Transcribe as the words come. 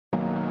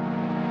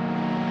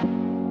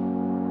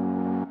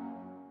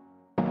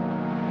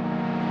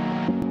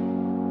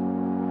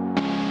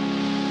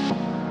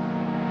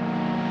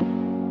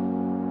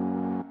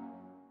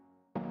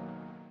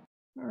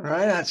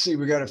right, I see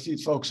we got a few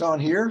folks on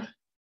here.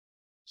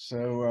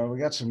 So we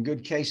got some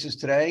good cases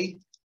today.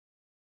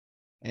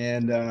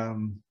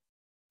 And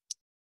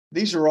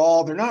these are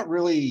all, they're not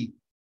really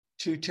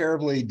too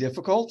terribly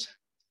difficult,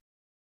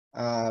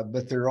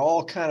 but they're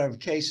all kind of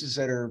cases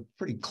that are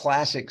pretty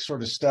classic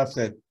sort of stuff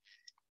that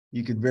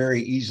you could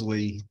very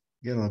easily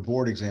get on a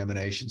board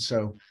examination.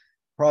 So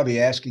probably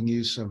asking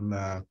you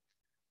some,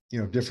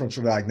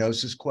 differential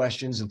diagnosis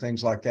questions and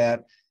things like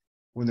that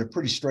when they're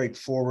pretty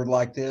straightforward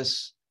like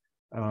this.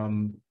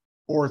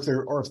 Or if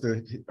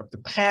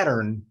the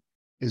pattern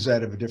is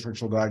that of a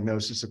differential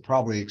diagnosis, they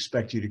probably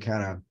expect you to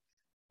kind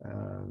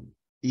of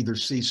either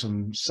see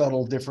some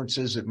subtle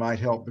differences that might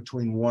help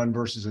between one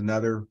versus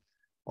another,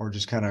 or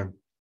just kind of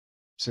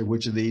say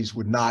which of these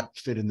would not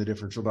fit in the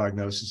differential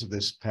diagnosis of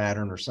this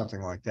pattern or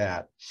something like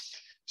that.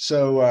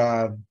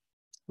 So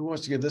who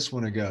wants to give this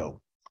one a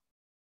go?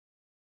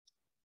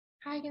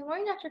 Hi, good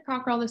morning, Dr.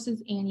 Cockerell. This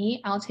is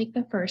Annie. I'll take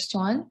the first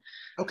one.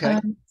 Okay.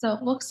 So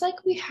it looks like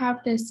we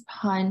have this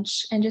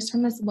punch, and just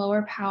from this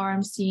lower power,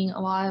 I'm seeing a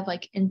lot of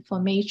like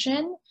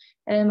inflammation.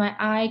 And then my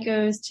eye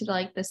goes to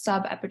like the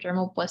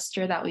subepidermal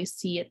blister that we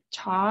see at the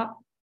top.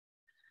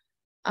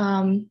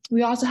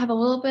 We also have a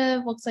little bit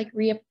of looks like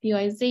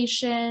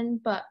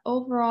reepithelialization, but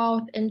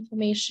overall with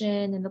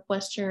inflammation in the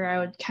blister, I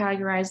would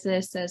categorize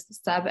this as the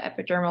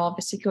subepidermal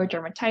vesicular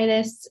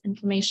dermatitis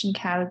inflammation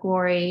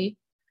category.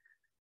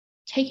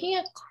 Taking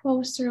a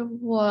closer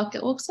look,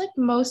 it looks like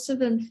most of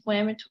the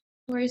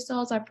inflammatory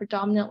cells are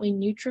predominantly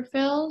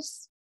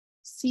neutrophils.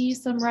 See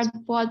some red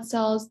blood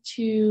cells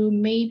too,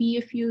 maybe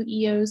a few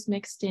EOs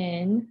mixed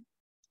in.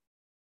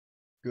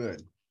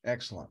 Good.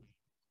 Excellent.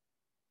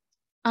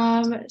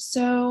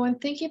 So when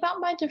thinking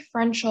about my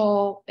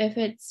differential, if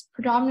it's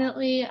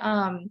predominantly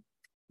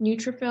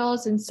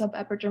neutrophils and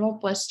subepidermal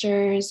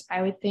blisters,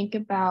 I would think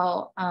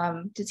about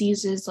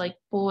diseases like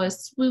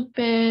bullous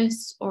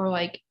lupus or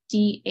like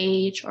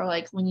DH or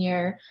like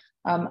linear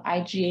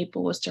IgA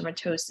bullous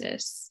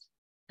dermatosis.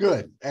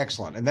 Good,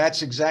 excellent. And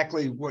that's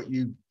exactly what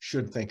you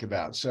should think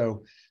about.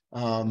 So,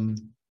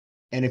 and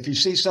if you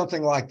see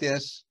something like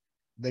this,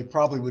 they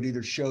probably would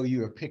either show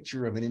you a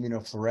picture of an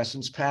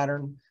immunofluorescence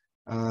pattern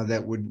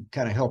that would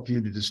kind of help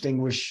you to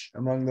distinguish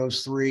among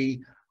those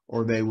three,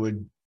 or they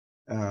would,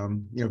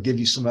 give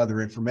you some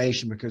other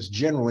information, because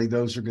generally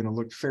those are going to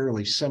look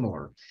fairly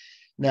similar.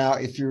 Now,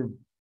 if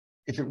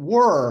it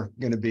were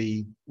going to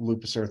be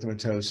lupus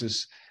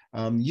erythematosus,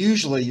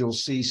 usually you'll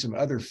see some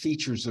other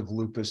features of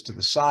lupus to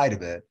the side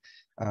of it,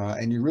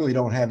 and you really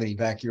don't have any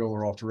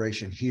vacuolar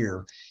alteration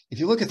here. If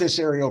you look at this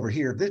area over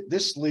here,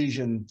 this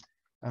lesion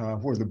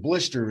where the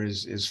blister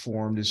is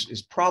formed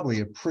is probably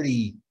a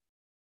pretty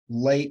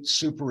late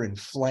super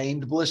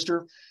inflamed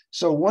blister.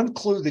 So one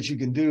clue that you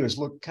can do is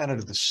look kind of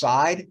to the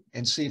side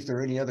and see if there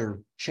are any other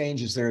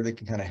changes there that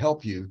can kind of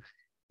help you.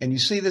 And you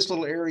see this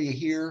little area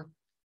here,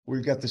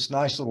 we've got this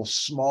nice little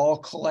small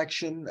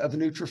collection of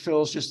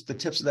neutrophils, just the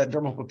tips of that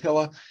dermal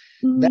papilla.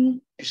 That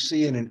you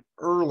see in an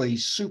early,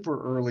 super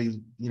early,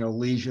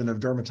 lesion of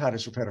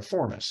dermatitis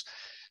herpetiformis.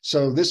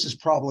 So this is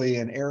probably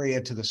an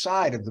area to the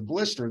side of the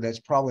blister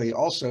that's probably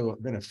also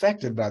been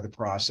affected by the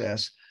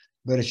process,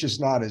 but it's just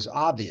not as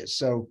obvious.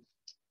 So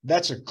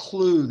that's a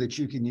clue that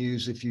you can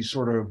use if you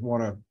sort of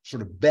want to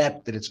sort of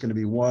bet that it's going to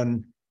be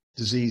one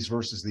disease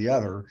versus the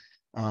other.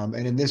 And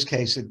in this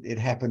case, it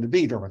happened to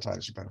be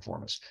dermatitis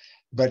herpetiformis.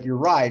 But you're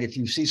right, if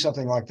you see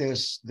something like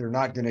this, they're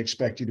not going to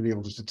expect you to be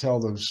able to tell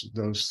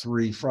those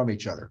three from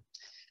each other.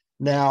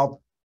 Now,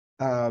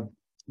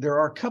 there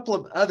are a couple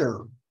of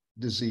other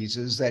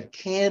diseases that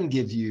can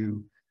give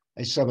you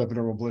a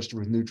subepidermal blister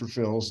with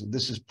neutrophils.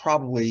 This is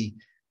probably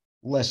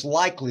less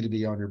likely to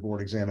be on your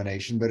board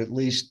examination, but at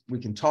least we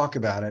can talk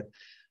about it.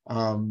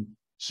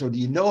 So do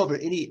you know of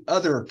any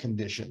other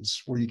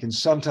conditions where you can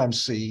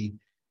sometimes see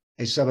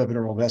a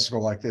subepidermal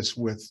vesicle like this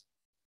with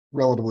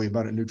relatively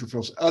abundant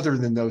neutrophils other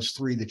than those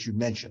three that you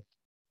mentioned?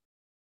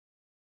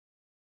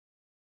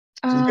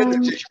 So the good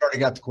news is you've already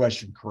got the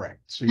question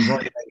correct. So you've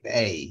already made an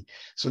A.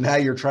 So now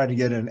you're trying to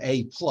get an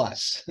A+.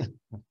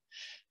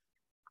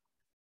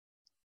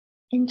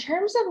 In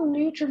terms of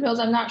neutrophils,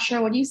 I'm not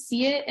sure. Would you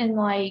see it in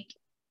like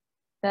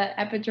the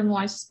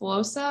epidermolysis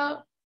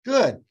bullosa?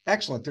 Good,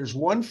 excellent. There's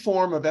one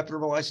form of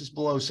epidermolysis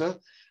bullosa.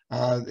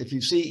 If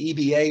you see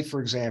EBA, for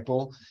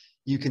example,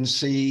 you can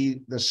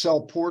see the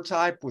cell pore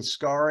type with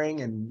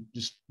scarring and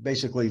just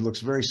basically looks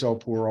very cell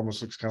pore,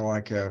 almost looks kind of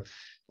like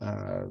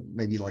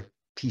maybe like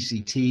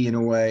PCT in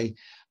a way.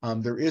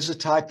 There is a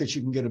type that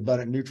you can get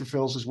abundant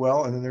neutrophils as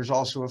well. And then there's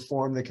also a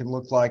form that can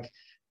look like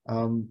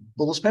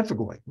bullous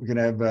pemphigoid. We can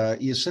have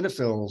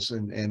eosinophils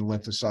and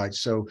lymphocytes.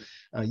 So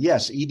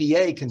yes,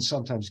 EBA can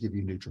sometimes give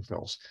you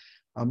neutrophils.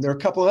 There are a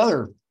couple of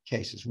other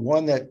cases.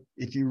 One that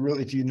if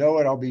you know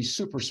it, I'll be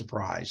super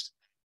surprised.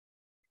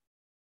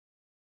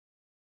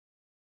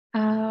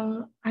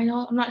 I'm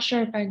not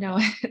sure if I know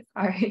it.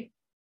 Sorry.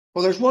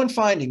 Well, there's one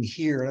finding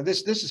here. Now,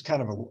 this is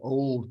kind of an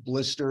old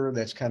blister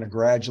that's kind of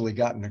gradually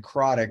gotten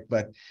necrotic,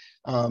 but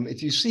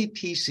if you see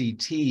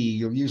PCT,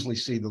 you'll usually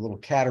see the little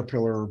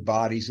caterpillar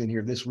bodies in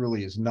here. This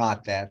really is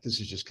not that. This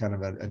is just kind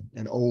of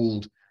an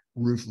old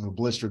roof of a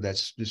blister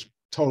that's just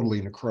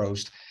totally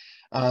necrosed.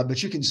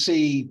 But you can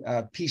see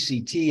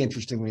PCT,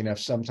 interestingly enough,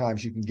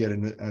 sometimes you can get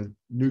a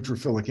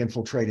neutrophilic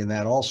infiltrate in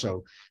that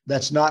also.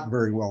 That's not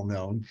very well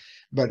known.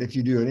 But if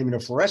you do an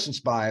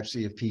immunofluorescence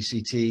biopsy of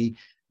PCT,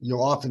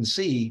 you'll often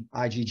see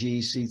IgG,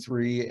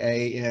 C3,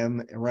 A,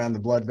 M around the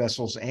blood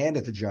vessels and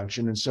at the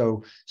junction. And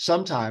so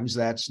sometimes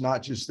that's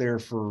not just there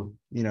for,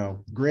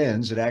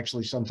 grins. It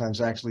actually sometimes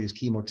actually is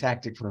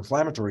chemotactic for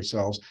inflammatory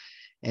cells.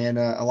 And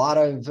a lot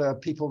of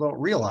people don't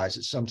realize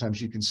that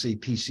sometimes you can see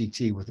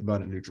PCT with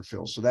abundant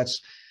neutrophils. So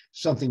that's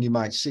something you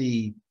might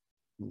see,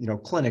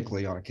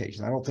 clinically on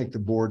occasion. I don't think the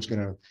board's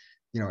going to,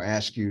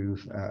 ask you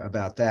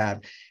about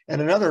that.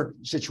 And another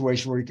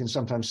situation where you can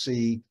sometimes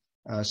see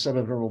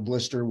subepidermal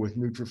blister with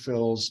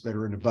neutrophils that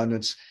are in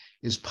abundance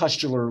is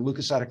pustular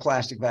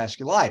leukocytoclastic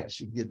vasculitis.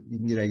 You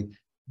can get a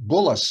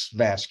bullous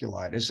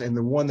vasculitis, and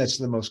the one that's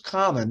the most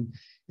common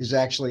is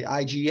actually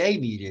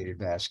IgA-mediated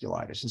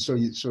vasculitis. And so,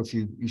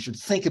 you should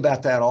think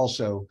about that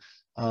also,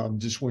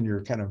 just when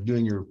you're kind of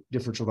doing your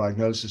differential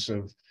diagnosis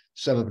of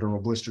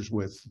subepidermal blisters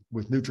with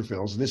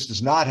neutrophils. This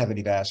does not have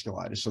any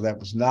vasculitis, so that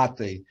was not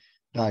the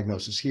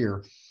diagnosis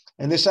here.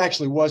 And this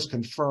actually was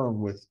confirmed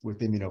with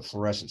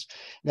immunofluorescence.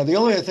 Now, the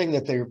only other thing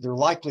that they're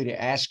likely to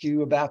ask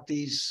you about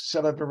these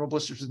subepidermal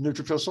blisters with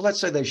neutrophils, so let's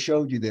say they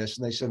showed you this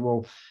and they said,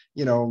 well,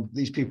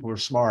 these people are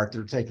smart,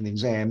 they're taking the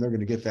exam, they're going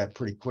to get that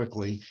pretty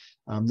quickly.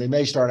 They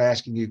may start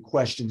asking you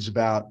questions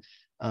about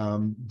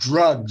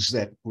drugs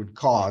that would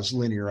cause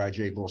linear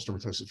IgA bullous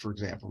dermatosis, for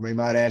example. They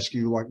might ask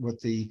you like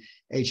what the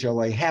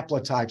HLA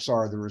haplotypes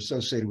are that are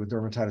associated with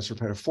dermatitis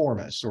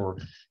herpetiformis, or,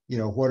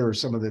 what are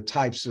some of the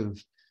types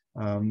of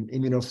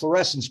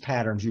immunofluorescence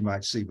patterns you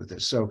might see with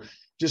this. So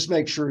just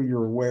make sure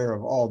you're aware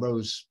of all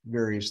those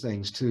various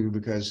things too,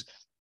 because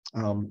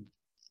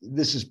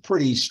this is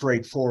pretty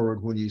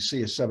straightforward. When you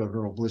see a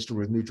subepidermal blister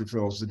with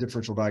neutrophils, the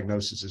differential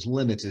diagnosis is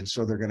limited,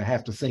 so they're going to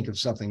have to think of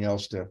something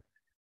else to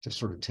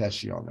sort of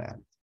test you on that.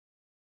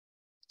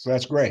 So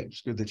that's great.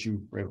 It's good that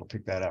you were able to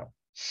pick that up.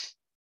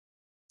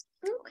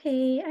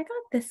 Okay, I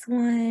got this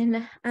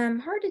one.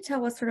 Hard to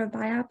tell what sort of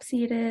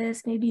biopsy it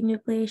is, maybe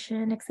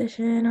nucleation,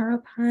 excision, or a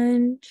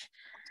punch.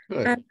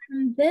 Good.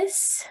 From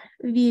this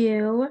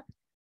view,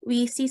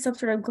 we see some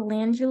sort of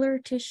glandular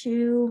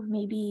tissue,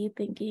 maybe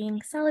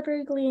thinking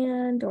salivary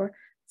gland or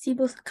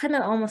sebocyte, kind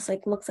of almost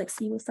like looks like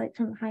sebocyte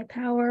from high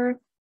power.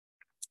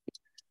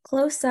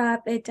 Close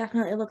up, it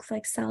definitely looks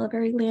like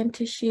salivary gland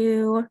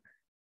tissue.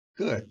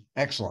 Good.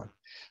 Excellent.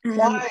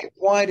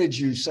 Why did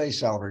you say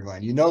salivary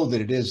gland? You know that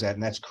it is that,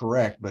 and that's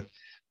correct, but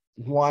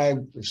why,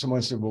 if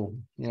someone said, well,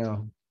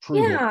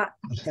 prove it? Yeah,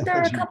 there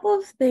are a couple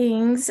of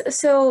things.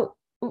 So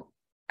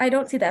I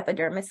don't see the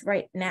epidermis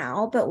right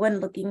now, but when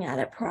looking at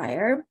it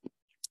prior,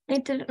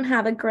 it didn't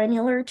have a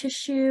granular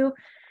tissue.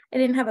 It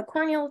didn't have a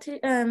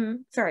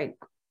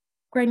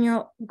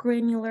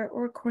granular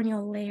or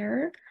corneal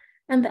layer.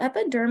 And the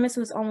epidermis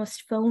was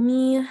almost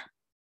foamy,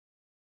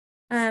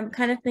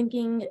 kind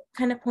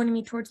of pointing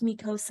me towards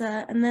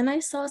mucosa. And then I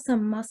saw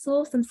some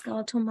muscle, some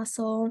skeletal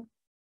muscle.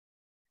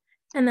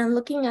 And then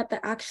looking at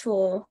the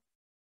actual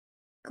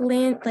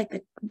gland,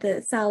 like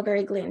the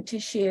salivary gland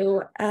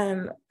tissue,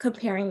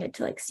 comparing it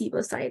to like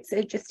sebocytes,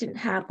 it just didn't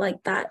have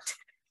like that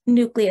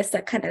nucleus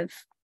that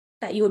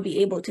you would be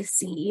able to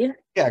see.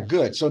 Yeah,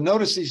 good. So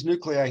notice these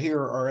nuclei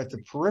here are at the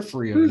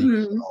periphery of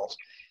these cells.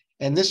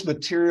 And this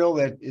material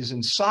that is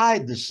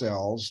inside the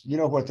cells, you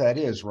know what that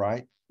is,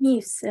 right?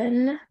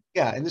 Mucin.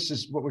 Yeah, and this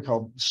is what we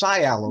call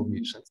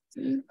sialomucin.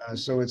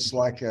 So it's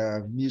like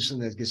a mucin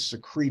that gets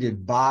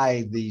secreted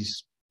by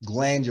these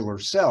glandular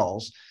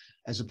cells,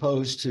 as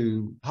opposed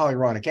to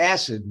hyaluronic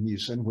acid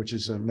mucin, which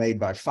is made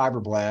by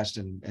fibroblasts,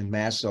 and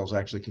mast cells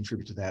actually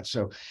contribute to that.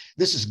 So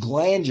this is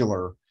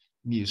glandular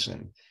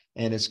mucin,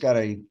 and it's got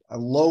a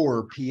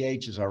lower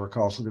pH, as I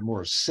recall, so they're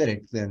more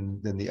acidic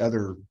than the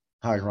other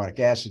hyaluronic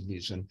acid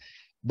mucin.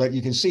 But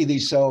you can see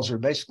these cells are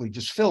basically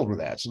just filled with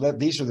that. So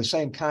these are the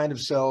same kind of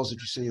cells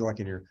that you see like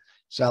in your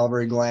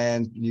salivary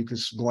gland,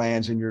 mucus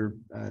glands in your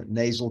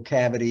nasal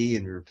cavity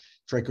and your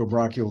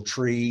trachobronchial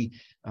tree,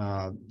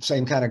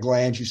 same kind of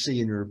glands you see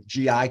in your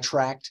GI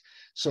tract.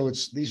 So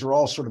these are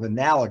all sort of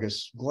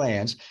analogous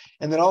glands.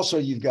 And then also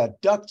you've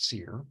got ducts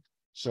here.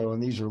 So,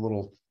 and these are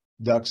little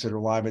ducts that are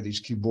lined by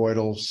these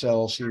cuboidal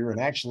cells here. And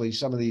actually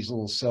some of these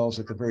little cells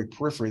at the very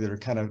periphery that are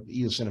kind of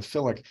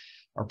eosinophilic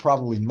are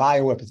probably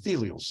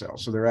myoepithelial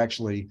cells. So they're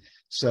actually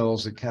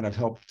cells that kind of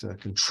help to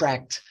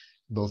contract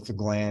both the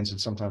glands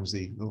and sometimes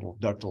the little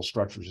ductal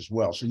structures as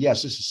well. So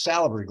yes, this is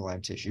salivary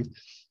gland tissue,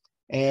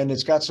 and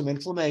it's got some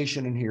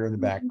inflammation in here in the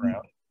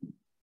background.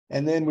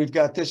 And then we've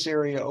got this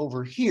area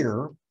over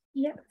here.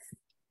 Yes.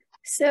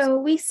 So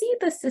we see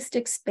the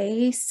cystic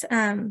space.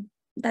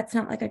 That's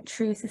not like a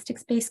true cystic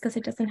space because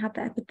it doesn't have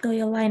the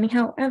epithelial lining.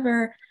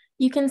 However,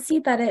 You can see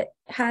that it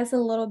has a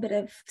little bit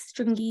of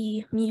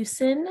stringy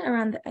mucin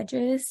around the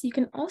edges. You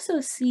can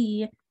also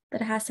see that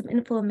it has some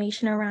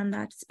inflammation around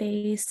that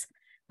space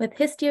with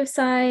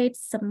histiocytes,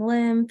 some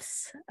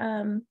lymphs,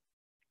 and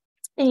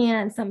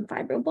some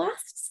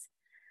fibroblasts.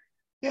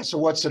 Yeah, so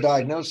what's the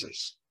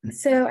diagnosis?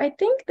 So I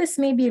think this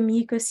may be a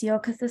mucocele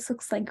because this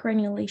looks like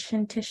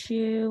granulation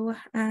tissue.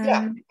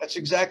 Yeah, that's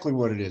exactly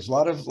what it is. A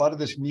lot of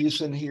this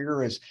mucin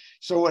here is,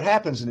 so what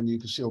happens in a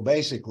mucocele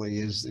basically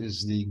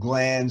is the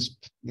glands,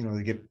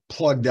 they get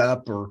plugged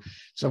up, or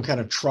some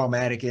kind of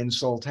traumatic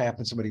insult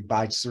happens. Somebody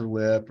bites their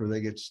lip, or they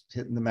get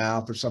hit in the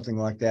mouth or something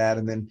like that.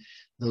 And then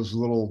those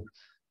little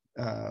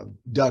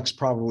ducts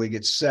probably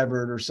get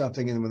severed or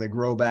something. And when they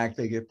grow back,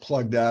 they get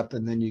plugged up,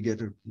 and then you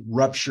get a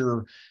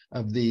rupture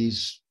of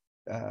these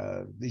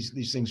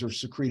things are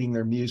secreting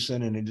their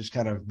mucin, and it just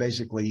kind of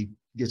basically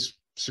gets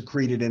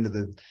secreted into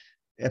the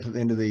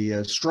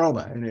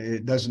stroma, and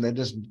it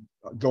doesn't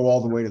go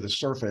all the way to the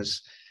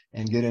surface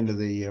and get into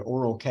the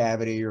oral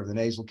cavity or the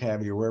nasal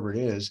cavity or wherever it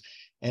is,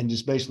 and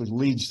just basically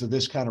leads to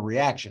this kind of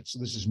reaction. So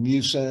this is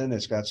mucin.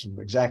 It's got some,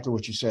 exactly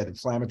what you said,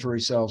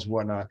 inflammatory cells and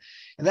whatnot,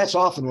 and that's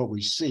often what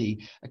we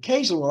see.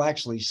 Occasionally we'll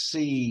actually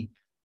see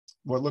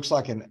what looks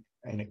like an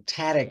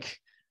ectatic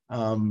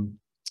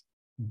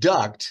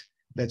duct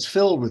that's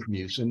filled with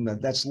mucin.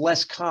 That's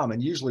less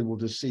common. Usually we'll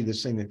just see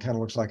this thing that kind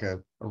of looks like a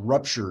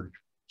ruptured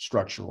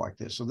structure like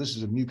this. So this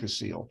is a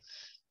mucocele.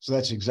 So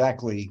that's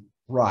exactly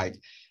right.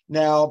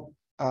 Now,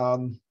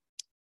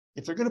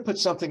 if they're going to put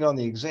something on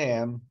the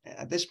exam,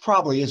 this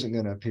probably isn't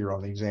going to appear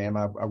on the exam,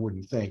 I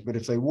wouldn't think. But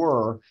if they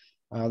were,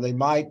 they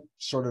might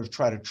sort of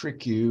try to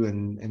trick you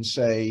and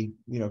say,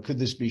 could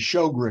this be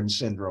Sjogren's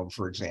syndrome,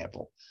 for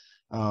example?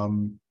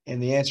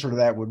 And the answer to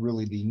that would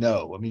really be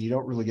no. I mean, you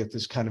don't really get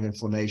this kind of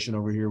inflammation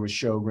over here with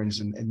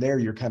Sjogren's, and there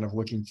you're kind of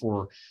looking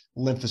for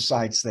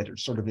lymphocytes that are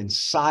sort of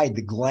inside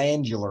the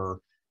glandular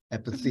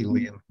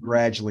epithelium,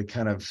 gradually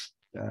kind of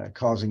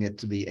causing it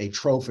to be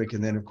atrophic.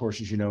 And then, of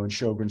course, as you know, in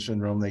Sjogren's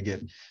syndrome, they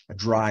get a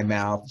dry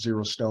mouth,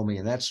 xerostomia,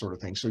 and that sort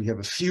of thing. So you have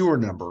a fewer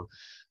number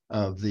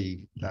of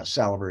the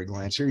salivary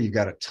glands. Here you've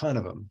got a ton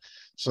of them.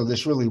 So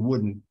this really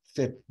wouldn't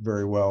fit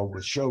very well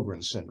with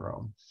Sjogren's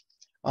syndrome.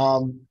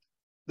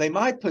 They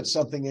might put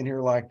something in here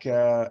like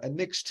a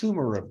mixed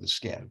tumor of the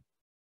skin.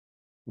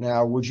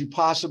 Now, would you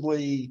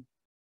possibly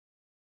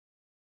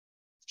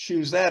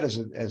choose that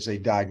as a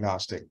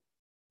diagnostic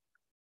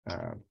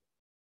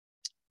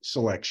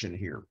selection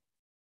here?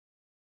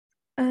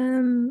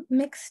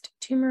 Mixed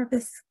tumor of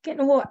the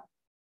skin. Well,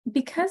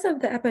 because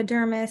of the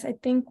epidermis, I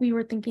think we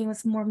were thinking it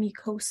was more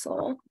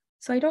mucosal.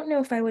 So I don't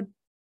know if I would.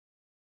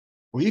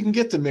 Well, you can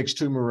get the mixed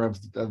tumor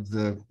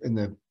in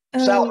the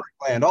salivary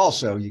gland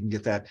also, you can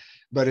get that,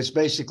 but it's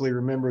basically,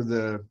 remember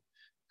the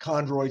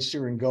chondroid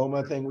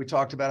syringoma thing we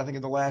talked about, I think,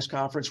 in the last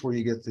conference, where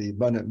you get the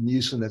abundant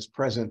mucin that's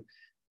present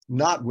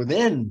not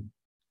within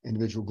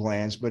individual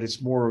glands, but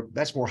that's more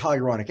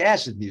hyaluronic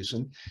acid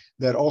mucin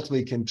that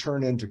ultimately can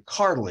turn into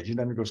cartilage. It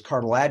undergoes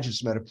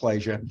cartilaginous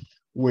metaplasia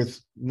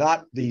with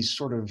not these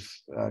sort of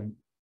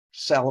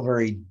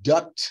salivary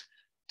duct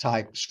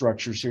type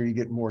structures. Here you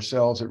get more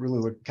cells that really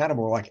look kind of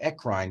more like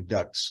eccrine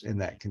ducts in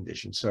that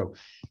condition. So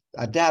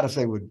I doubt if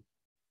they would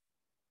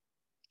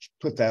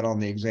put that on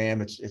the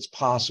exam. It's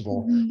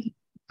possible,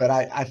 but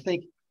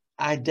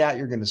I doubt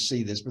you're going to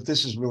see this. But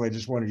this is really, I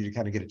just wanted you to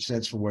kind of get a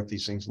sense for what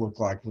these things look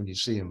like when you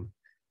see them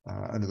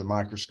under the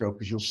microscope,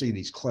 because you'll see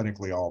these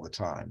clinically all the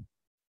time.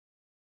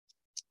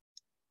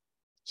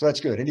 So that's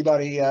good.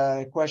 Anybody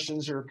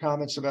questions or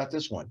comments about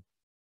this one?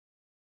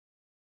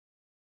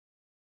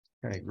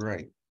 Okay,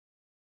 great.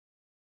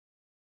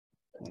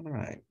 All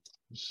right.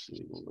 Let's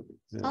see. We'll look at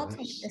this. I'll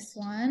take this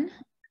one.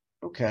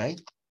 Okay.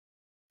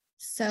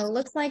 So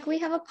looks like we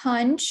have a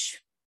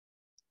punch.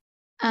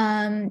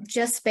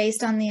 Just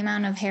based on the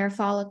amount of hair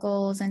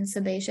follicles and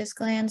sebaceous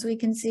glands we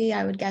can see,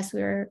 I would guess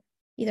we're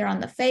either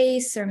on the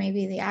face or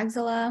maybe the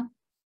axilla.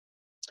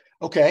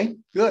 Okay,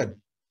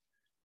 good.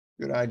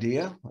 Good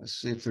idea.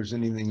 Let's see if there's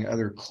anything,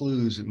 other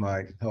clues that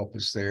might help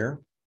us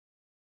there.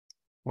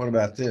 What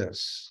about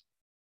this?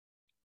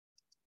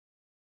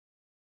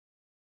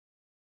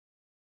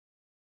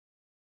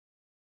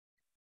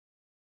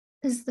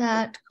 Is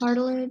that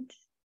cartilage?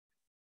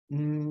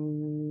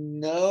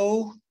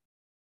 No.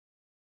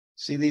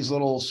 See these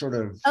little sort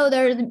of. Oh,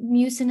 they're the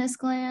mucinous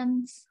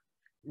glands.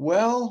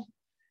 Well,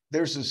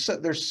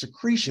 there's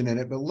secretion in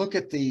it, but look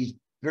at the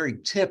very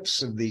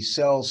tips of these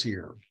cells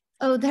here.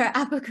 Oh, they're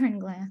apocrine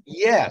glands.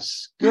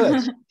 Yes,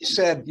 good. you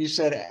said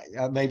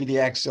maybe the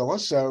axilla.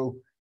 So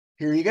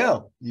here you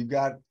go. You've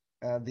got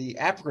the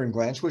apocrine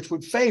glands, which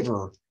would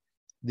favor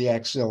the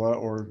axilla,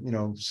 or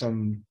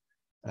some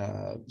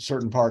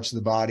certain parts of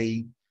the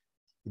body,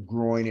 the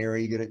groin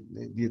area. You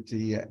get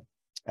the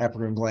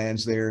apocrine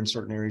glands there in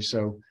certain areas.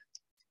 So,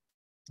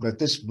 but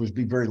this would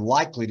be very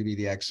likely to be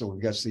the axilla.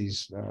 We've got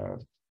these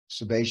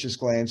sebaceous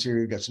glands here.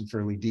 You've got some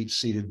fairly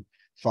deep-seated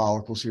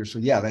follicles here. So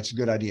yeah, that's a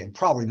good idea. And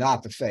probably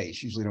not the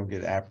face. Usually don't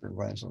get apocrine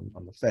glands on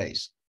the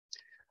face.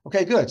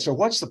 Okay, good. So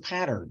what's the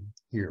pattern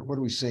here? What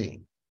are we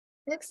seeing?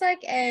 Looks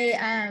like a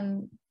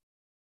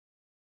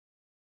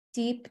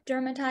deep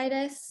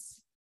dermatitis.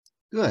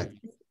 Good.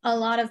 A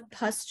lot of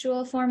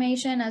pustule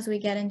formation as we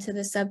get into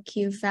the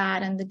sub-Q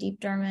fat and the deep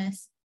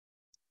dermis.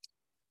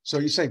 So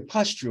you say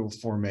pustule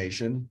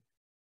formation.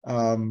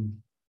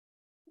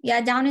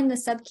 Yeah, down in the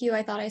sub-Q,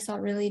 I thought I saw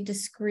really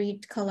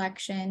discrete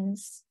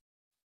collections.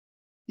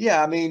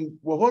 Yeah, I mean,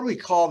 well, what do we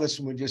call this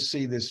when we just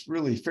see this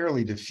really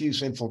fairly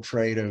diffuse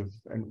infiltrate of,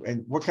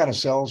 and what kind of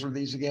cells are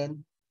these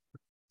again?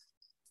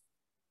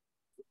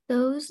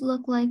 Those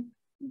look like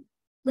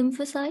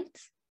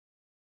lymphocytes.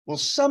 Well,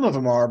 some of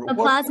them are, but The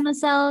plasma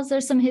cells,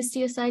 there's some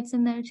histiocytes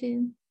in there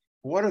too.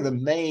 what are the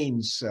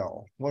main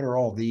cell? What are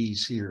all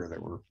these here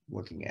that we're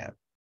looking at?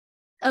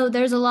 Oh,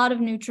 there's a lot of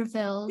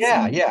neutrophils.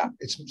 Yeah, yeah.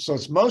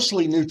 It's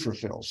mostly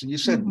neutrophils. And you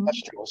said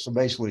pustules. So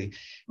basically,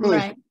 really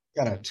Right.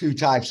 kind of two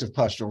types of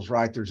pustules,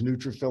 right? There's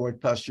neutrophilic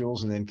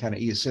pustules and then kind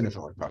of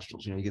eosinophilic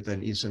pustules. You know, you get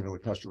that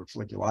eosinophilic pustule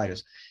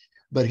folliculitis.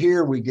 But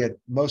here we get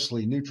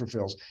mostly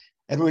neutrophils.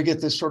 And we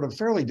get this sort of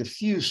fairly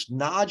diffuse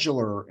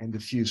nodular and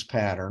diffuse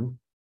pattern.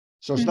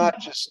 So it's not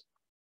just,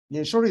 you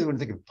know, sort of when you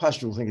think of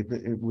pustules, think of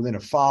it within a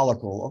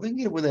follicle, or they can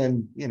get it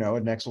within, you know,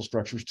 adnexal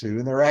structures too.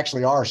 And there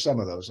actually are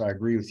some of those, I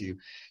agree with you.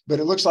 But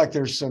it looks like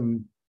there's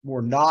some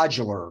more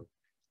nodular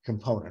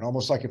component,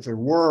 almost like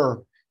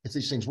if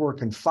these things were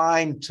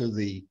confined to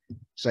the,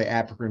 say,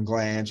 apocrine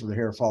glands or the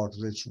hair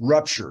follicles, it's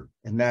ruptured.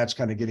 And that's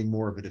kind of getting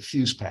more of a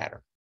diffuse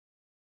pattern.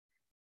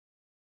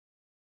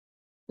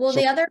 Well, So,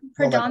 the other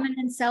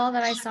predominant cell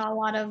that I saw a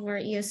lot of were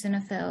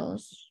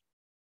eosinophils.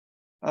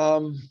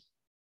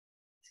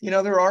 You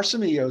know, there are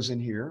some EOs in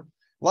here,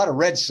 a lot of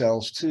red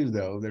cells too,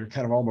 though. They're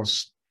kind of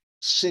almost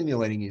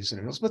simulating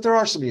eosinophils, but there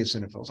are some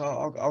eosinophils.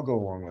 I'll go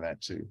along with that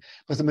too.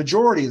 But the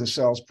majority of the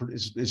cells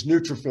is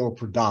neutrophil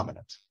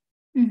predominant.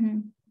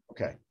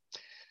 Okay.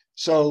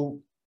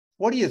 So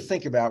what do you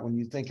think about when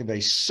you think of a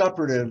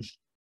suppurative,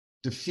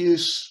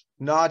 diffuse,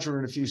 nodular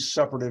and diffuse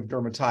suppurative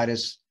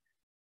dermatitis?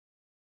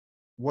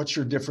 What's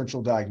your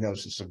differential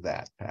diagnosis of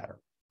that pattern?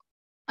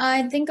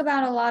 I think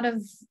about a lot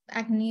of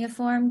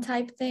acneiform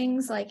type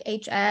things like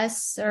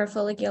HS or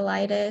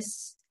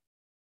folliculitis.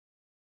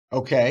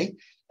 Okay.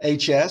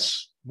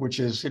 HS, which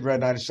is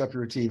hidradenitis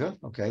suppurativa.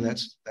 Okay,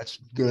 that's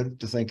good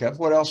to think of.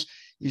 What else?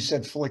 You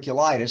said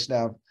folliculitis.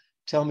 Now,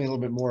 tell me a little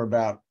bit more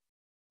about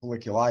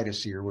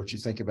folliculitis here, what you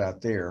think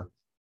about there.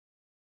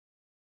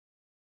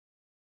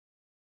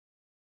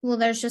 Well,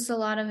 there's just a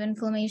lot of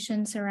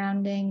inflammation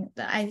surrounding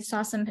I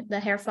saw the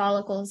hair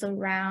follicles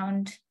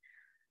around,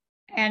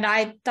 and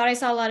I thought I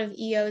saw a lot of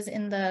EOs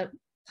in the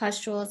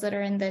pustules that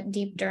are in the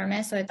deep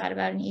dermis. So I thought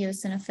about an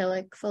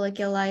eosinophilic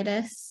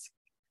folliculitis.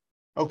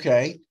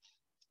 Okay.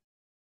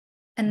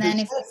 And then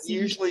Does that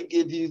usually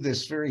give you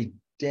this very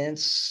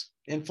dense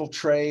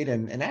infiltrate?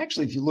 And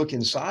actually, if you look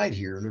inside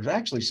here, there's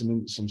actually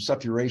some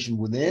suppuration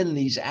within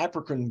these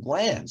apocrine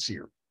glands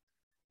here,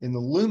 in the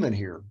lumen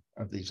here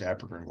of these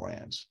apocrine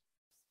glands.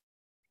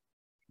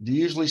 Do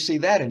you usually see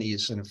that in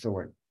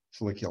eosinophilic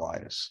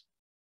folliculitis?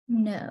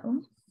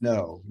 No.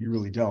 No, you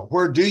really don't.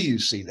 Where do you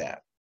see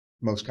that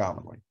most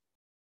commonly?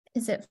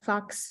 Is it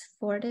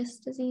Fox-Fortis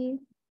disease?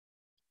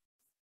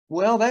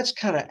 Well, that's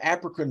kind of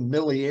apocrine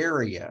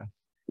miliaria,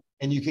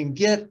 and you can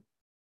get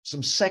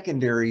some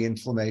secondary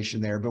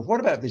inflammation there. But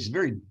what about these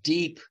very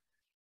deep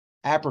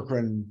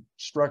apocrine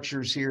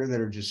structures here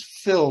that are just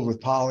filled with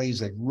polys?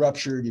 They've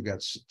ruptured. You've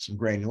got some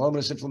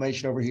granulomatous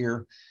inflammation over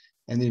here,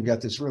 and then you've got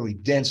this really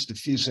dense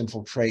diffuse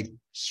infiltrate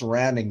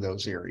surrounding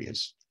those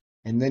areas.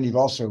 And then you've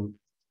also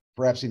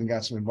perhaps even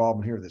got some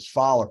involvement here, this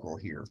follicle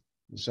here,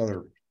 this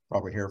other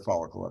probably hair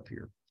follicle up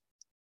here.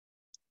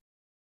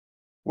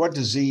 What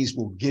disease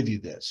will give you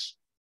this?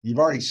 You've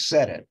already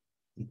said it.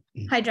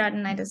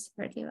 Hidradenitis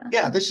suppurativa.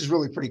 Yeah, this is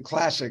really pretty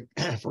classic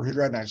for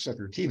hidradenitis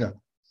suppurativa.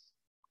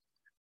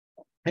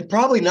 And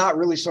probably not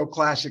really so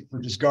classic for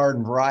just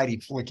garden variety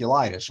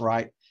folliculitis,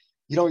 right?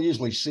 You don't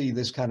usually see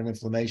this kind of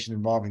inflammation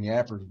involving the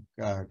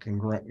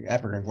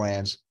apocrine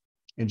glands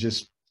in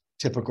just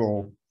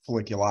typical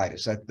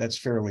folliculitis. That's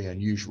fairly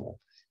unusual.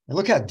 And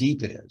look how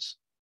deep it is.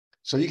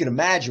 So you can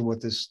imagine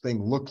what this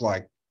thing looked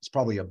like. It's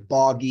probably a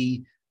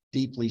boggy,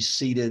 deeply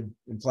seated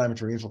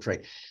inflammatory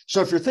infiltrate.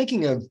 So if you're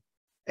thinking of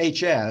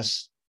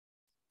HS,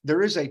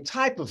 there is a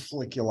type of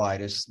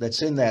folliculitis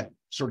that's in that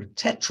sort of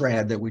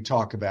tetrad that we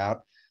talk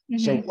about.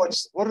 So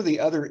what are the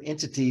other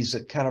entities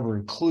that kind of are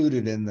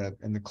included in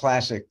the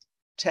classic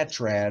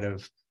tetrad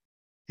of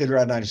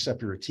hidradenitis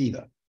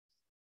suppurativa?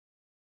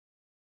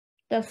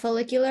 The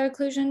follicular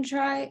occlusion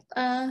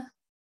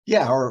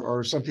Yeah,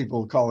 or some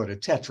people call it a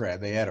tetrad.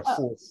 They add a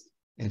fourth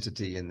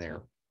entity in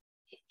there.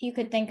 You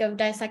could think of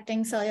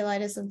dissecting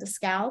cellulitis of the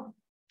scalp.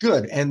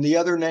 Good. And the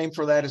other name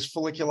for that is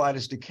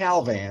folliculitis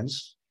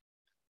decalvans.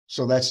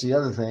 So that's the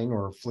other thing,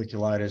 or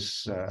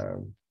folliculitis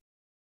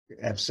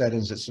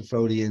abscedens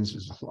etsophodians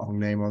is a long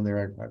name on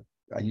there.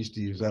 I used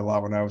to use that a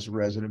lot when I was a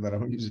resident, but I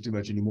don't use it too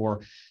much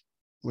anymore.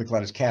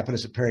 Folliculitis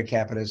capitis,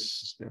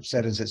 pericapitis,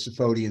 abscedens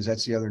etsophodians,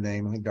 that's the other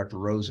name. I think Dr.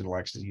 Rosen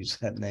likes to use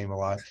that name a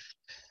lot.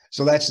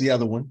 So that's the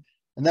other one.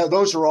 And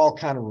those are all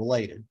kind of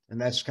related, and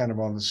that's kind of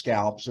on the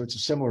scalp. So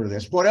it's similar to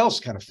this. What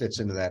else kind of fits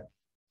into that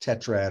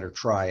tetrad or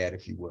triad,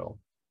 if you will.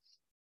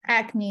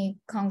 Acne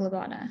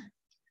conglobata.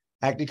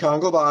 Acne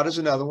conglobata is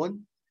another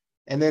one.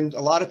 And then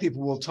a lot of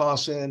people will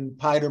toss in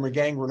pyoderma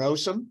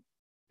gangrenosum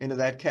into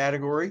that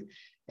category.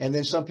 And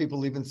then some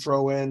people even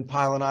throw in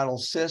pilonidal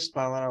cyst,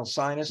 pilonidal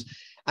sinus.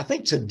 I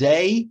think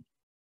today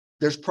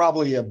there's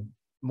probably a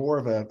more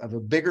of a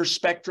bigger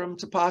spectrum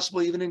to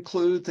possibly even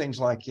include things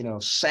like,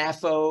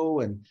 Sappho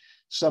and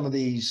some of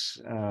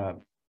these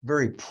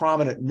very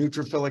prominent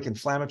neutrophilic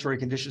inflammatory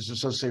conditions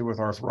associated with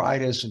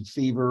arthritis and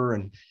fever.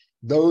 And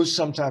those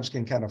sometimes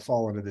can kind of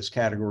fall into this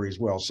category as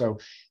well. So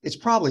it's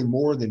probably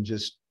more than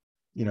just,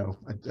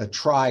 a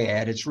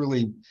triad. It's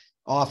really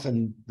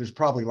often, there's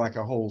probably like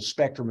a whole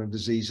spectrum of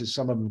diseases.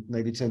 Some of them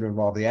maybe tend to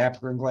involve the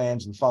apocrine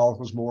glands and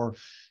follicles more.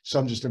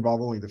 Some just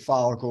involve only the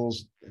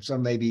follicles.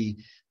 Some maybe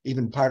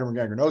even pyoderma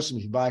gangrenosum,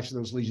 if you biopsy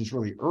those lesions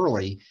really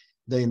early,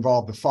 they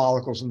involve the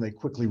follicles and they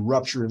quickly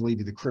rupture and leave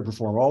you the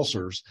cribriform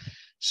ulcers.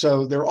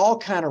 So they're all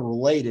kind of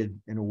related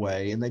in a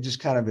way, and they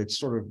just kind of, it's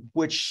sort of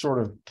which sort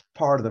of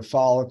part of the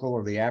follicle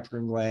or the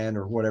apocrine gland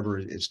or whatever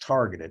is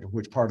targeted,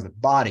 which part of the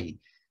body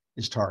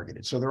is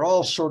targeted. So they're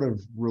all sort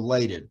of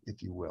related,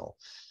 if you will.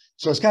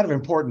 So it's kind of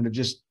important to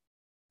just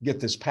get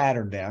this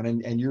pattern down.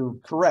 And you're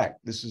correct.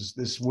 This was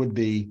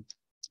hidradenitis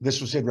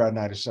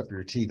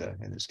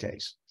suppurativa in this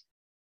case.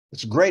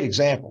 It's a great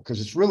example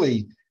because it's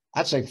really,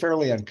 I'd say,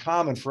 fairly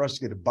uncommon for us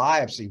to get a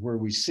biopsy where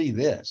we see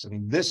this. I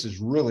mean, this is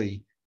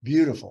really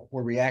beautiful,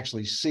 where we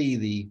actually see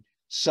the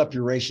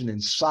suppuration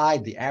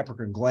inside the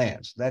apocrine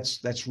glands.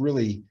 That's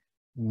really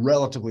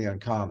relatively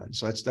uncommon.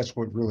 So that's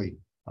what really,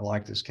 I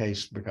like this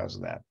case because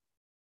of that.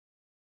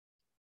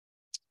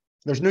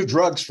 There's new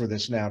drugs for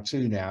this now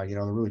too. They're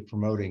really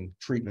promoting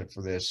treatment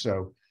for this.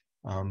 So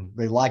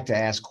they like to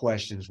ask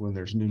questions when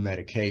there's new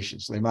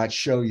medications. They might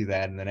show you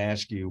that and then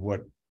ask you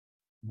what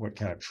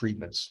kind of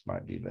treatments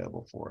might be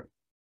available for it.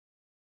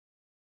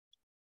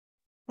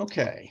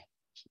 Okay,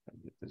 so let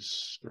me get this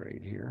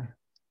straight here.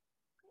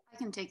 I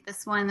can take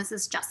this one. This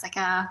is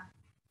Jessica.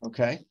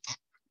 Okay.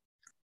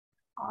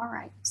 All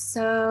right,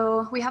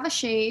 so we have a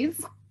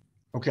shave.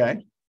 Okay.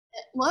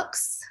 It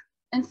looks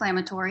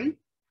inflammatory.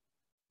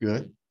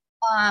 Good.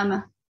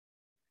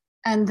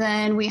 And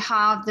then we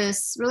have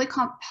this really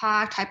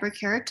compact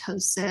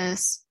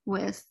hyperkeratosis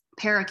with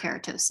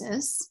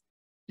parakeratosis.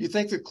 Do you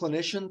think the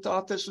clinician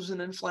thought this was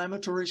an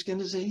inflammatory skin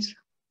disease?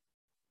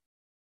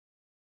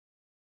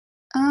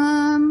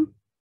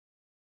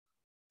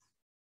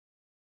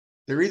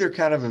 They're either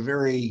kind of a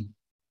very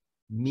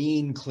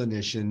mean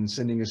clinician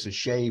sending us a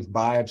shave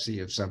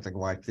biopsy of something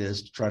like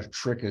this to try to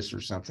trick us or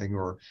something,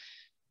 or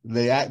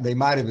they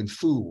might have been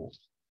fooled,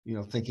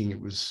 thinking it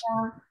was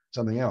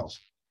something else.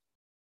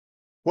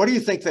 What do you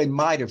think they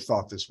might have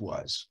thought this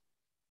was,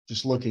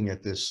 just looking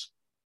at this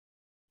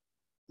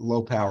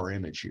low power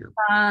image here?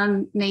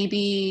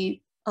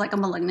 Maybe like a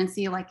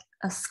malignancy, like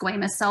a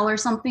squamous cell or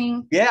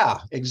something. Yeah,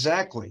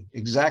 exactly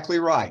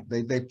right.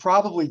 They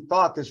probably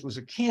thought this was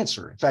a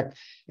cancer.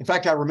 In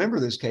fact, I remember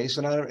this case,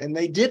 and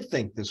they did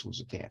think this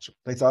was a cancer.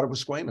 They thought it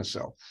was squamous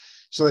cell.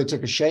 So they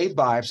took a shave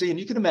biopsy, and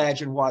you can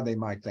imagine why they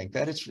might think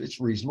that. It's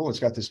reasonable. It's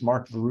got this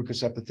marked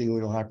verrucous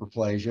epithelial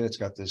hyperplasia. It's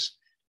got this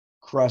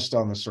crust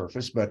on the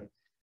surface, but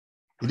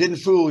it didn't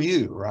fool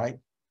you, right?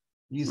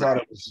 You thought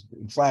it was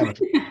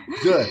inflammatory.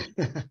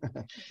 Good.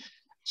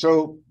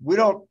 So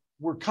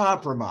we're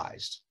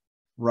compromised,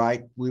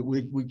 right?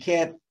 We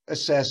can't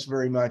assess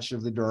very much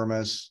of the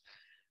dermis.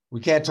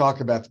 We can't talk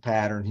about the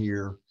pattern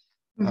here.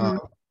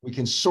 We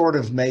can sort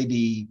of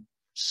maybe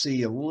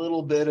see a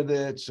little bit of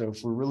it. So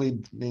if we're really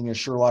being a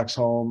Sherlock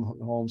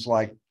Holmes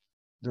like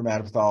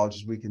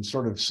dermatopathologist, we can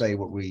sort of say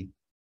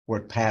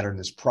what pattern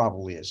this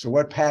probably is. So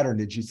what pattern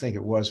did you think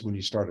it was when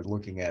you started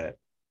looking at it?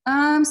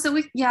 So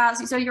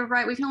you're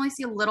right. We can only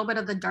see a little bit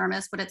of the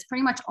dermis, but it's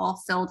pretty much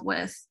all filled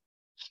with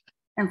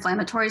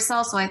inflammatory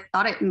cells. So I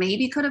thought it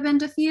maybe could have been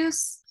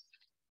diffuse.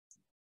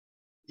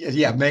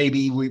 Yeah,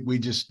 maybe we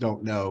just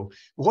don't know.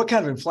 But what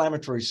kind of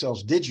inflammatory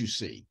cells did you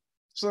see?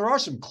 So there are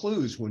some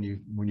clues when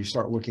you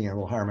start looking at a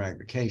little higher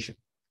magnification.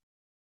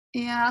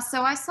 Yeah,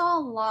 so I saw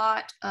a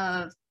lot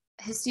of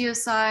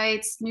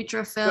histiocytes,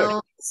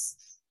 neutrophils.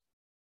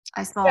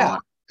 I saw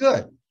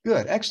good,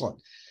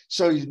 excellent.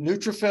 So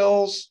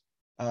neutrophils,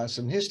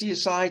 some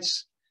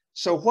histiocytes.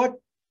 So what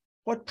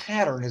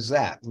pattern is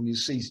that when you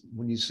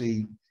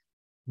see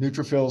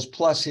neutrophils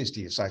plus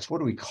histiocytes? What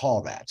do we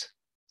call that?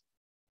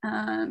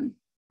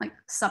 Like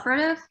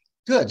suppurative.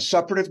 Good,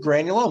 suppurative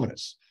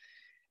granulomatous.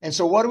 And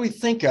so what do we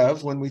think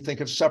of when we think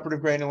of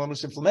suppurative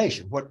granulomatous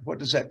inflammation? What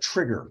does that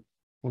trigger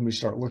when we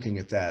start looking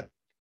at that?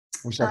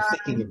 We start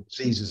thinking of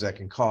diseases that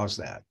can cause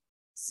that.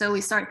 So we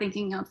start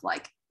thinking of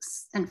like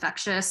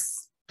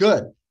infectious.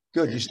 Good.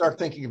 You start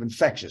thinking of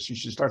infectious. You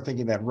should start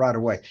thinking that right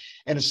away.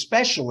 And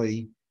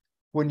especially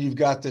when you've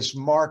got this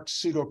marked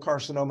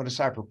pseudocarcinomatous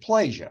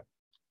hyperplasia.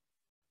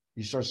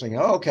 You start saying,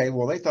 oh, okay,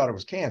 well, they thought it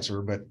was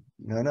cancer, but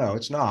no,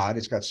 it's not.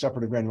 It's got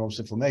suppurative granulomatous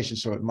inflammation,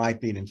 so it might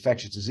be an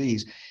infectious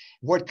disease.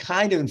 What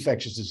kind of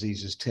infectious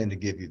diseases tend to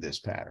give you this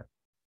pattern?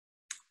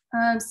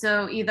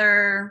 So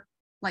either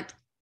like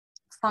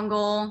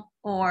fungal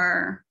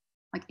or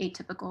like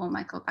atypical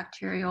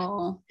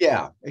mycobacterial?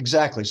 Yeah,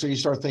 exactly. So you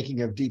start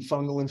thinking of deep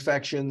fungal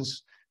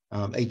infections,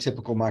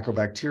 atypical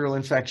mycobacterial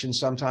infections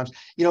sometimes.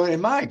 You know,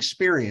 in my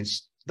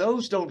experience,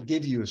 those don't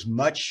give you as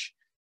much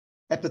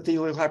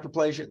epithelial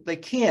hyperplasia. They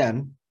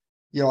can,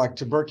 you know, like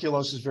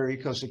tuberculosis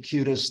varicose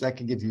acutis, that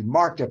can give you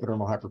marked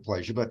epidermal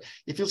hyperplasia. But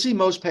if you'll see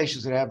most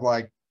patients that have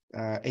like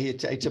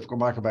atypical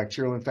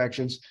mycobacterial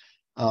infections,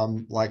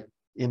 like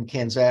M.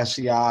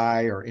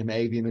 kansasii or M.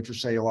 avium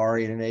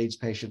intracellulare in an AIDS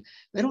patient,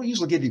 they don't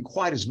usually give you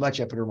quite as much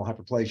epidermal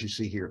hyperplasia you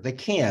see here. They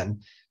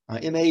can.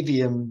 M.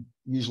 avium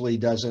usually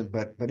doesn't,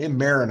 but M.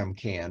 marinum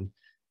can.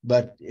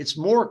 But it's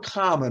more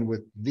common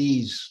with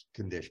these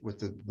conditions, with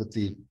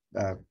the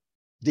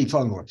deep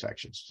fungal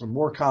infections. So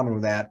more common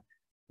with that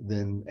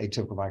than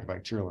atypical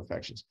mycobacterial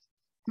infections.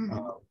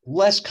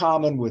 Less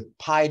common with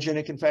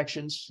pyogenic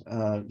infections.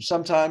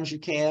 Sometimes you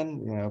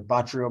can, you know,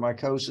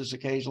 botryomycosis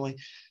occasionally,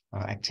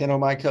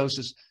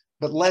 actinomycosis,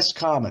 but less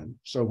common.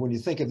 So when you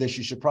think of this,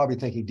 you should probably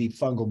think of deep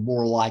fungal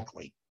more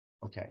likely.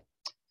 Okay.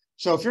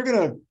 So if you're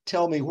going to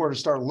tell me where to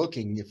start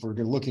looking, if we're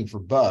looking for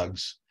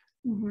bugs,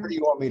 where do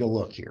you want me to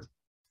look here?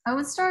 I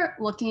would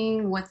start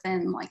looking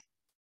within like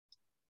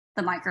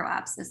the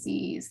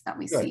microabscesses that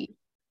we see.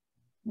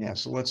 Yeah,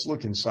 so let's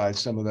look inside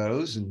some of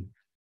those. And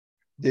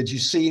did you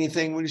see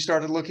anything when you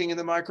started looking in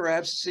the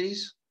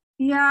microabscesses?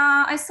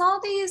 Yeah, I saw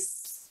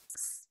these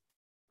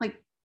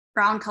like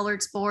brown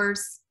colored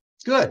spores.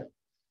 Good.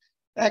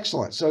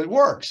 Excellent. So it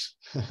works.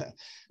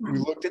 We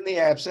looked in the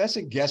abscess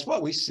and guess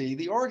what? We see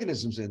the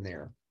organisms in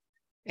there.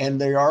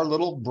 And they are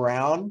little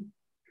brown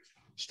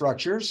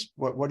structures.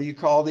 What do you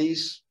call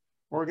these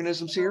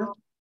organisms here?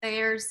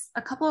 There's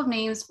a couple of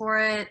names for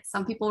it.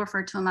 Some people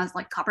refer to them as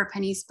like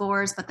copperpenny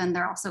spores, but then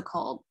they're also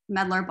called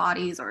medlar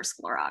bodies or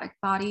sclerotic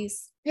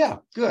bodies. Yeah,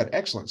 good.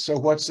 Excellent. So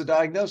what's the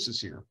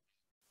diagnosis here?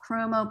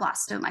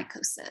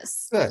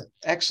 Chromoblastomycosis. Good.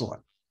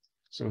 Excellent.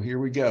 So here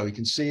we go. You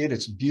can see it.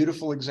 It's a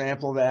beautiful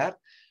example of that.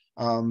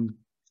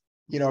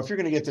 You know, if you're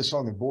going to get this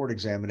on the board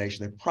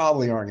examination, they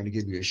probably aren't going to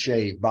give you a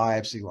shave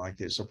biopsy like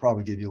this. They'll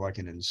probably give you like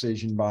an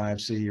incision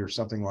biopsy or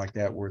something like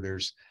that where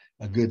there's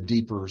a good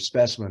deeper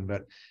specimen.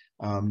 But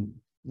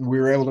we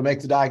were able to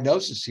make the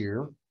diagnosis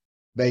here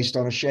based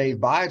on a shave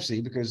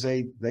biopsy because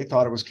they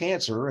thought it was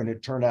cancer and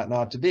it turned out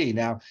not to be.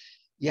 Now,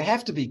 you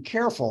have to be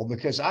careful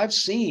because I've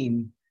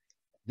seen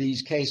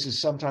these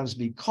cases sometimes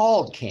be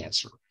called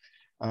cancer.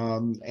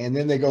 And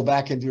then they go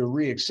back and do a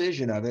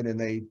re-excision of it and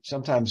they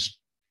sometimes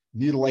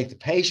mutilate the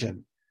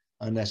patient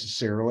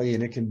unnecessarily,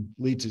 and it can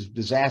lead to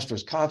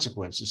disastrous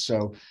consequences.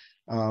 So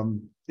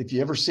if you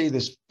ever see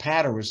this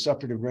pattern with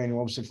suppurative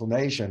granulomatous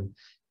inflammation,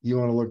 you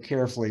want to look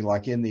carefully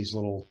like in these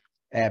little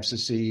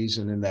abscesses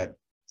and in that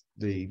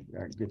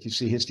if you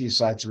see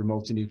histiocytes that are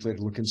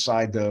multinucleated, look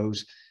inside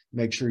those,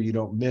 make sure you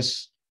don't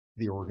miss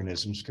the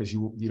organisms because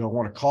you don't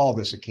want to call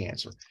this a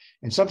cancer.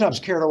 And sometimes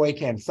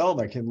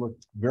keratoacanthoma can look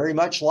very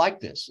much like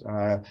this,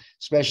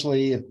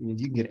 especially if you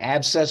can get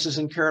abscesses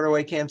in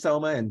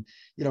keratoacanthoma. And,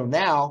 you know,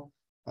 now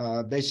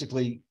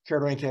basically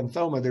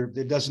keratoacanthoma,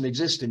 it doesn't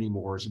exist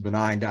anymore as a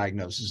benign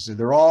diagnosis.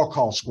 They're all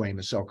called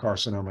squamous cell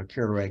carcinoma,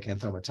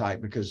 keratoacanthoma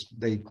type, because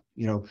they,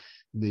 you know,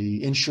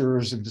 the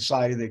insurers have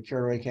decided that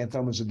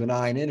keratoacanthoma is a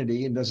benign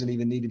entity and doesn't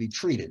even need to be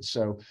treated.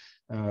 So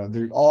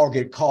they all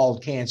get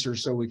called cancer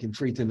so we can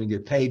treat them and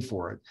get paid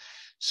for it.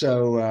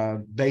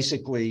 So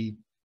basically,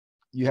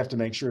 you have to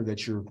make sure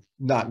that you're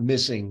not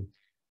missing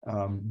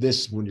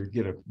this when you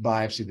get a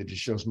biopsy that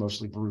just shows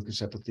mostly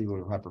verrucous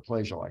epithelial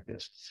hyperplasia like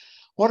this.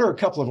 What are a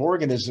couple of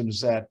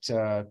organisms that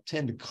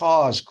tend to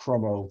cause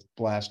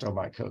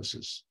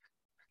chromoblastomycosis?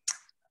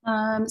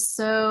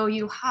 So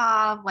you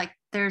have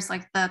there's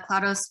like the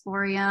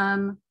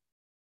Cladosporium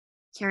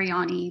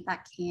cariani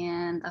that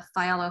can, the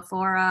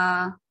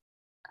Phyllophora,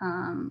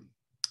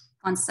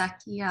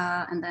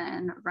 Fonseca, and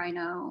then I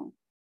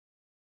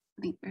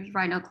think there's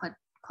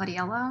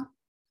Rhinocladiella.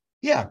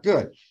 Yeah,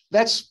 good.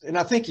 And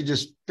I think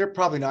they're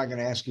probably not going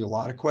to ask you a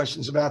lot of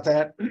questions about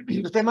that,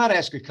 but they might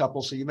ask a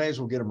couple, so you may as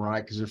well get them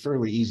right because they're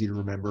fairly easy to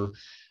remember.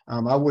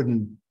 I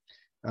wouldn't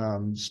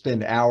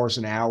spend hours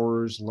and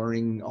hours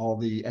learning all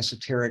the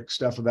esoteric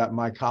stuff about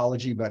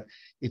mycology, but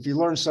if you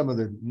learn some of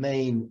the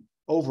main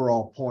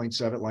overall points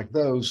of it, like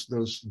those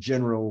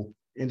general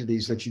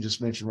entities that you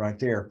just mentioned right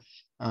there,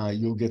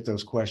 you'll get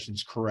those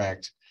questions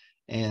correct.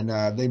 And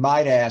they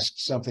might ask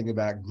something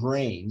about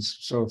grains.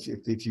 So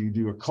if you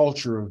do a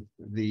culture of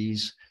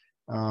these,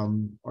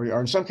 or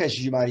in some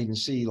cases, you might even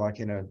see like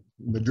in a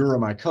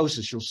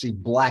maduromycosis, you'll see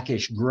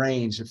blackish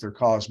grains if they're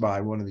caused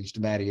by one of these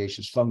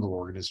stomatiaceous fungal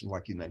organisms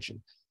like you mentioned.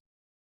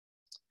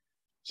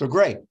 So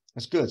great,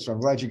 that's good. So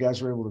I'm glad you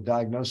guys were able to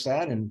diagnose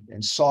that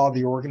and saw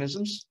the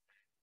organisms.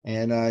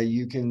 And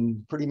you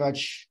can pretty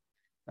much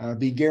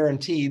be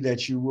guaranteed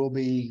that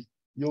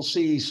you'll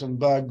see some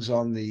bugs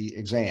on the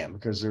exam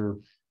because they're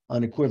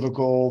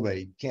unequivocal,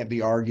 they can't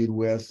be argued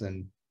with,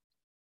 and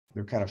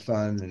they're kind of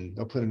fun, and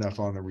they'll put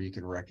enough on there where you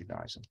can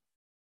recognize them.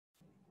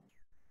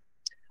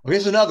 Well,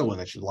 here's another one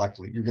that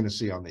you're going to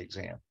see on the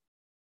exam.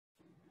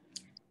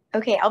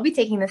 Okay, I'll be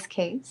taking this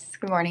case.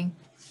 Good morning.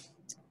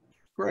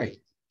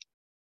 Great.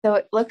 So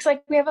it looks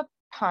like we have a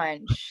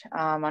punch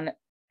on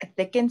a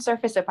thickened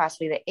surface, so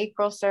possibly the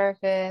acral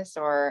surface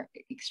or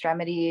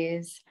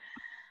extremities.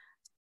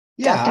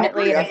 Yeah,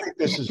 Definitely. I think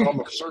this is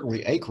almost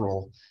certainly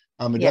acral.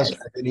 It Yes.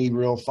 doesn't have any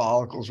real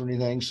follicles or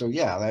anything. So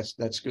yeah,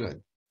 that's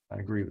good. I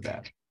agree with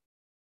that.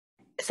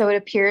 So it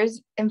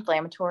appears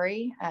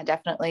inflammatory,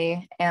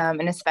 definitely,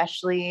 and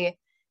especially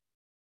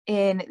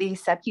in the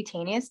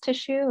subcutaneous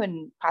tissue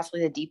and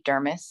possibly the deep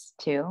dermis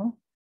too.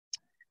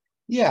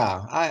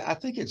 Yeah, I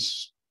think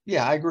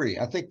yeah, I agree.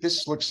 I think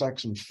this looks like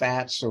some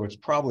fat, so it's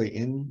probably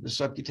in the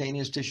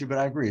subcutaneous tissue, but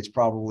I agree, it's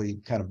probably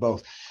kind of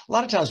both. A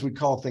lot of times we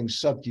call things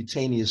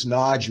subcutaneous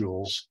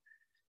nodules,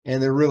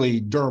 and they're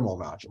really dermal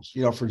nodules.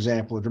 You know, for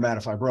example, a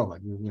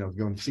dermatofibroma,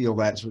 go and feel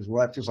that. So,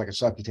 well, that feels like a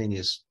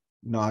subcutaneous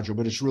nodule,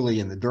 but it's really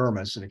in the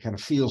dermis, and it kind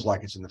of feels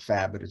like it's in the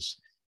fat, but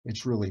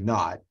it's really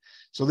not.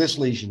 So this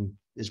lesion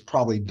is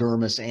probably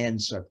dermis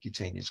and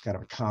subcutaneous, kind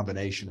of a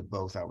combination of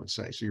both, I would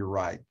say. So you're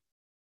right.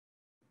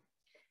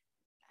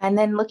 And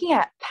then looking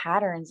at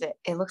patterns,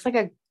 it looks like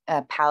a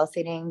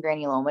palisading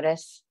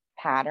granulomatous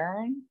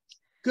pattern.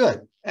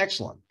 Good,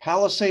 excellent.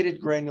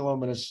 Palisaded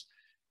granulomatous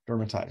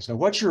dermatitis. Now,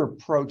 what's your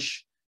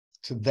approach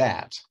to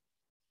that?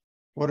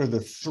 What are the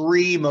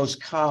 3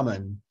 most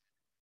common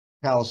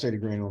palisaded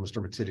granulomatous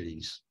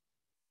dermatitis?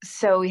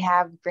 So we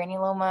have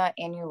granuloma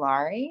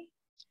annulare.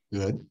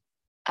 Good.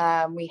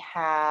 We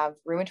have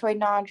rheumatoid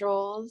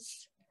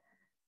nodules.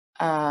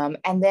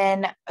 And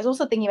then I was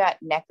also thinking about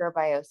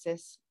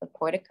necrobiosis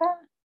lipoitica.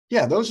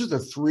 Yeah, those are the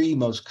 3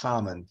 most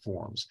common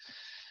forms.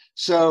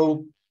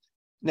 So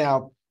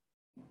now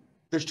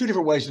there's 2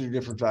 different ways to do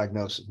different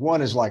diagnosis.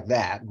 One is like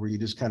that, where you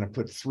just kind of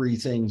put 3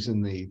 things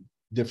in the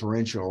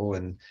differential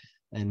and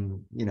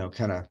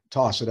kind of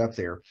toss it up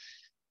there.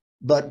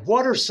 But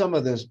what are some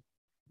of the,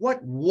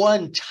 what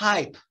one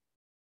type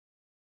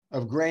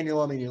of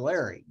granuloma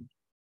annulare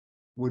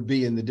would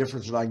be in the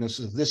differential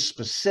diagnosis of this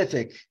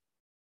specific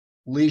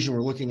lesion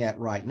we're looking at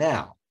right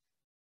now?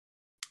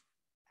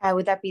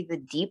 Would that be the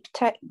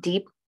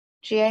deep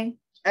GA?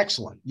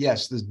 Excellent.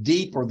 Yes, the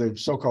deep or the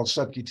so-called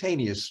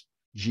subcutaneous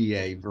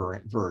GA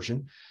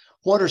version.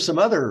 What are some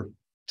other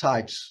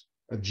types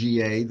of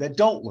GA that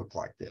don't look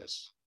like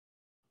this?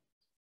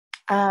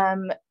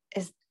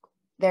 Is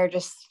there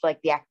just like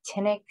the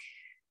actinic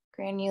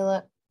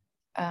granula?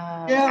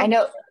 Yeah, I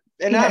know.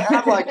 And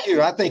I'm like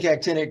you. I think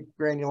actinic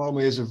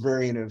granuloma is a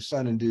variant of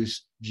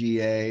sun-induced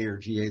GA or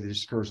GA that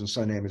just occurs in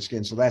sun-damaged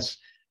skin. So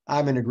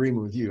I'm in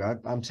agreement with you. I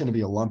tend to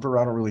be a lumper.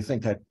 I don't really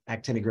think that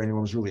actinic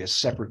granuloma is really a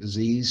separate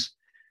disease.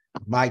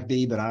 It might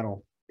be, but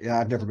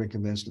I've never been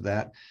convinced of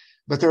that.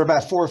 But there are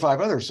about 4 or 5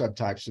 other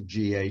subtypes of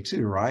GA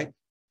too, right?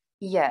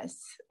 Yes.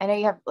 I know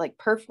you have like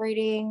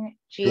perforating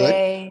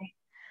GA,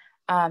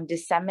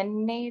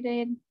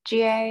 disseminated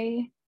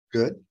GA.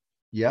 Good.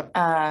 Yep.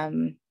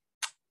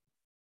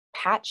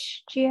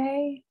 Patch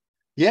GA.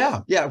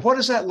 Yeah. What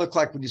does that look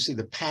like when you see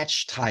the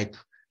patch type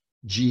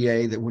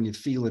GA, that when you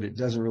feel it, it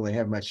doesn't really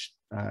have much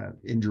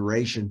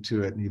induration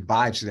to it, and you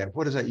biopsy that?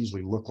 What does that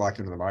usually look like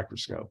under the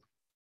microscope?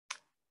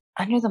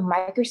 Under the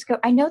microscope,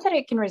 I know that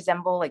it can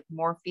resemble like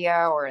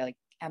morphia or like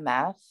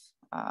MF.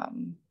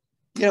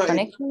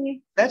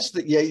 Clinically,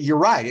 you're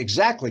right.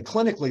 Exactly.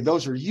 Clinically,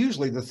 those are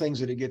usually the things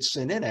that it gets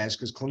sent in as,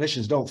 because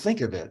clinicians don't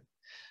think of it.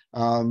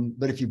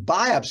 But if you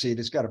biopsy it,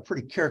 it's got a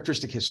pretty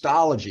characteristic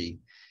histology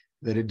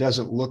that it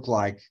doesn't look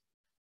like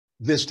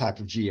this type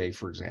of GA,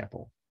 for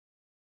example.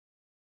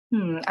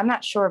 I'm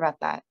not sure about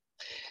that.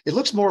 It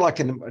looks more like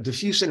a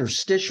diffuse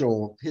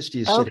interstitial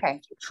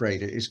histiocytic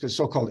trait. It's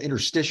so-called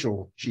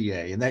interstitial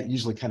GA, and that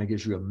usually kind of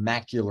gives you a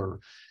macular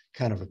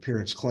kind of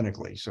appearance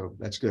clinically. So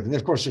that's good. And then,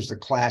 of course, there's the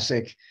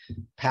classic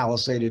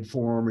palisaded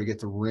form where you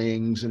get the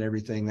rings and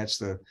everything. That's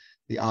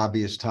the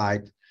obvious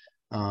type.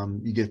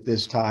 You get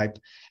this type.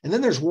 And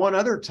then there's one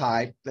other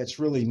type that's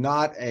really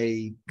not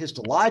a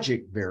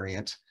histologic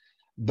variant,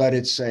 but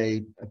it's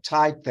a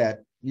type that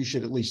you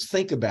should at least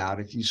think about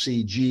if you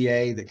see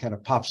GA that kind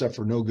of pops up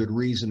for no good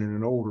reason in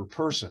an older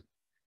person.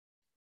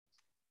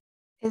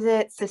 Is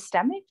it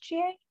systemic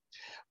GA?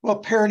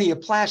 Well,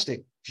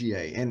 perineoplastic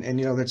GA. And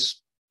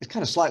it's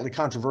kind of slightly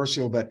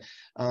controversial, but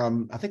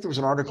I think there was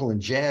an article in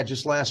JAD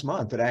just last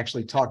month that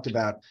actually talked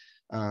about,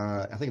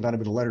 I think it might have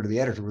been a letter to the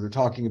editor, where they're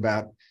talking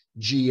about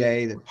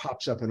GA that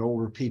pops up in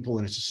older people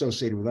and it's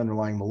associated with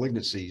underlying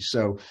malignancies.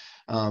 So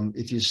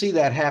if you see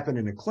that happen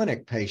in a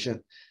clinic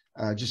patient,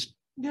 just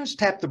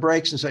tap the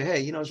brakes and say,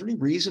 hey, is there any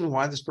reason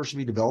why this person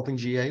be developing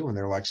GA when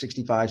they're like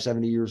 65,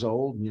 70 years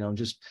old?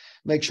 Just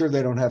make sure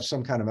they don't have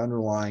some kind of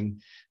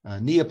underlying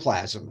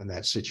neoplasm in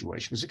that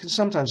situation, because it can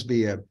sometimes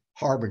be a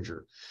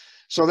harbinger.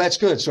 So that's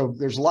good. So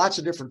there's lots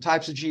of different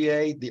types of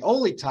GA. The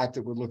only type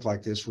that would look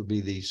like this would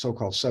be the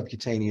so-called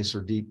subcutaneous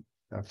or deep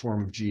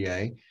form of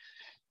GA.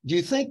 Do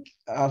you think,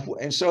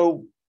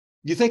 do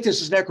you think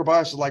this is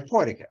necrobiosis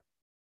lipoitica?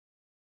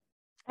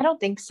 I don't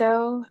think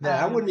so. No,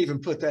 I wouldn't even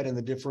put that in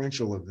the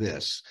differential of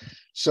this.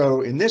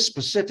 So in this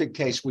specific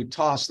case, we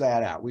toss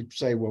that out. We'd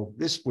say, well,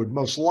 this would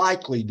most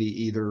likely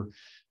be either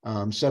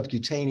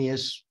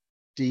subcutaneous,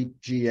 deep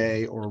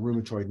GA, or a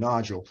rheumatoid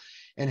nodule.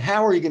 And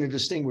how are you going to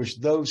distinguish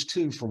those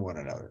two from one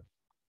another?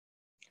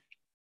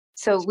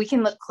 So we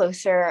can look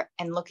closer,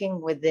 and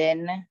looking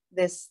within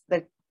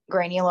the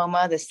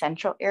granuloma, the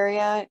central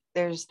area,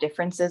 there's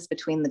differences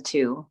between the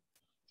two.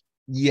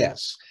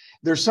 Yes,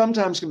 there's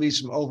sometimes going to be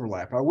some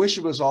overlap. I wish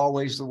it was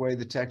always the way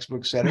the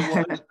textbook said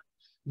it was,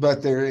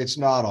 but it's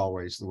not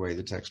always the way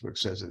the textbook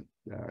says it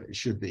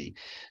should be.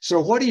 So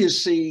what do you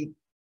see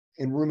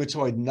in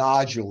rheumatoid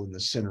nodule in the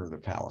center of the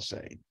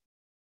palisade?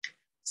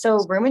 So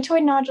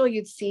rheumatoid nodule,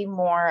 you'd see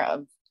more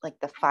of like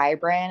the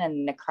fibrin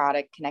and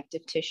necrotic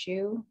connective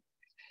tissue.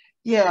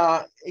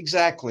 Yeah,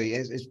 exactly.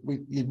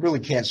 You really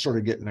can't sort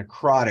of get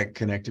necrotic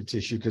connective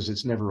tissue because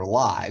it's never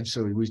alive.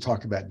 So we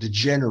talk about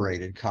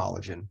degenerated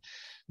collagen,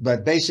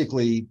 but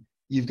basically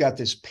you've got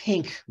this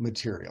pink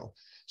material.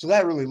 So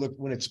that really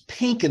when it's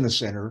pink in the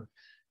center,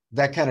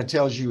 that kind of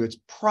tells you it's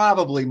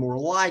probably more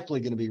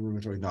likely going to be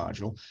rheumatoid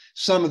nodule.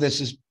 Some of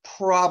this is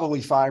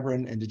probably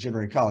fibrin and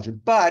degenerated collagen,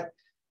 but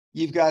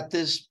you've got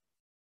this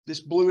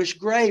bluish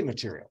gray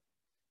material.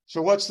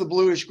 So what's the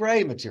bluish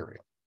gray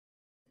material?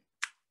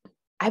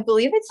 I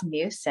believe it's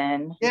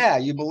mucin. Yeah,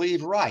 you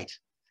believe right.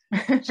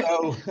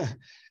 So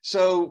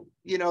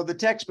the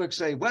textbooks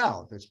say,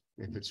 well, if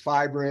it's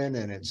fibrin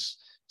and it's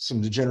some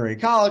degenerated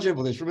collagen,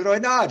 well, there's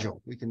rheumatoid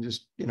nodule. We can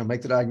just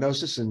make the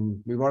diagnosis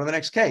and move on to the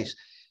next case.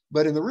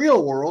 But in the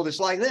real world, it's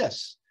like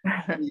this: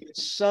 you get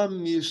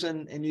some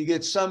mucin, and you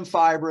get some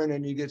fibrin,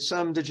 and you get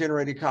some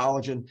degenerated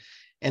collagen,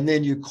 and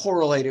then you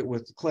correlate it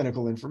with the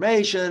clinical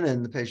information.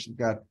 And the patient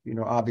got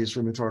obvious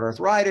rheumatoid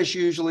arthritis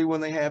usually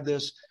when they have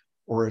this.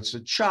 Or it's a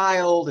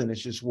child and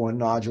it's just one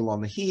nodule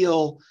on the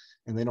heel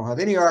and they don't have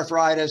any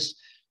arthritis.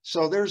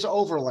 So there's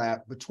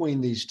overlap between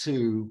these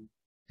two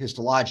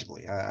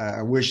histologically.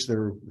 I wish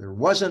there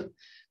wasn't,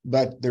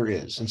 but there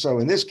is. And so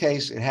in this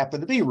case, it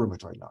happened to be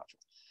rheumatoid nodule.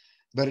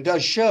 But it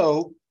does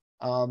show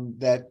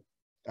that,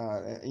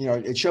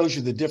 it shows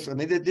you the difference.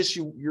 I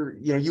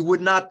mean, you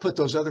would not put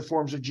those other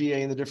forms of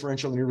GA in the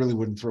differential, and you really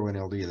wouldn't throw in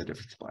LD in the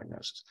differential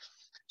diagnosis.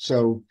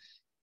 So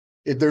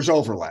there's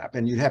overlap,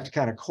 and you'd have to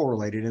kind of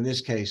correlate it. In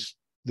this case,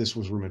 this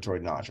was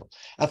rheumatoid nodule.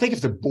 I think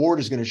if the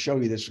board is going to show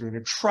you this, we're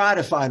going to try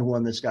to find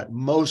one that's got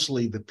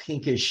mostly the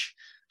pinkish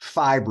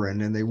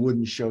fibrin, and they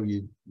wouldn't show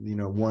you,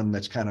 one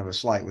that's kind of a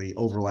slightly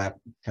overlap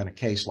kind of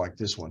case like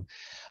this one.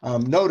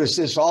 Notice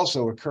this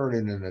also occurred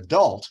in an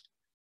adult.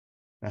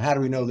 Now, how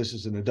do we know this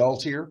is an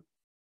adult here?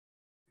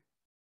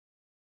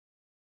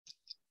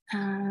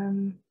 What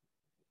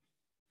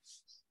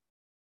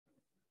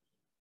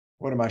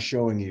am I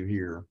showing you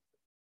here?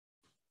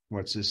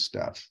 What's this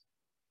stuff?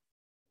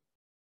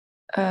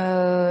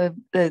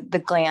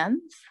 The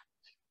glands.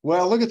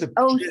 Well, look at the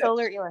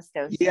solar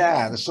elastosis.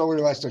 Yeah, the solar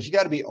elastosis. You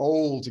got to be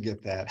old to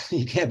get that.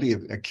 You can't be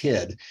a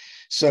kid.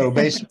 So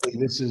basically,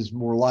 this is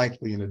more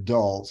likely an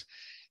adult,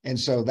 and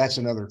so that's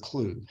another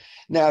clue.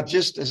 Now,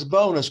 just as a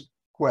bonus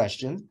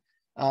question,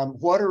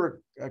 what are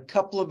a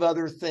couple of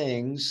other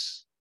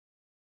things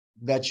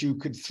that you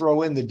could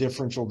throw in the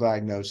differential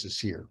diagnosis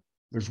here?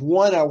 There's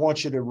one I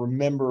want you to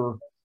remember.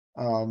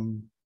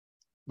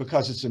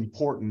 Because it's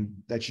important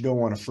that you don't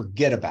want to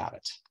forget about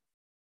it.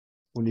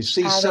 When you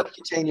see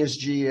subcutaneous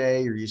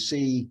GA or you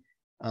see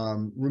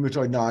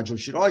rheumatoid nodule,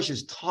 you should always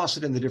just toss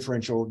it in the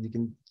differential. You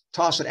can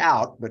toss it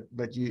out,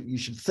 but you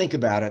should think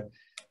about it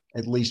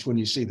at least when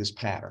you see this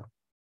pattern.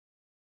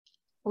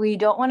 We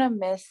don't want to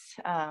miss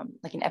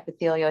like an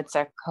epithelioid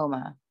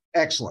sarcoma.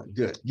 Excellent,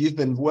 good. You've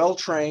been well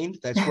trained.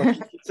 That's what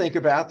you think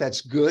about. That's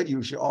good.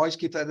 You should always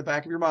keep that in the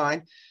back of your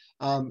mind.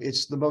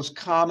 It's the most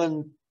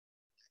common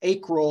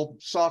acral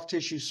soft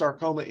tissue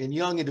sarcoma in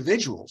young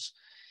individuals.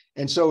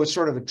 And so it's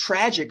sort of a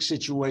tragic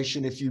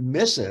situation if you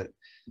miss it.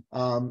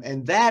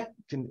 And that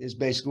is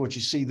basically what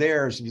you see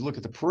there. Is if you look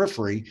at the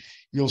periphery,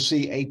 you'll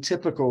see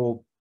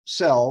atypical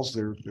cells.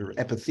 They're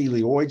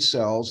epithelioid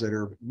cells that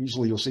are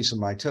usually, you'll see some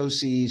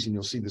mitoses, and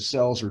you'll see the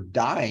cells are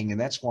dying.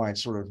 And that's why it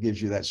sort of gives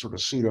you that sort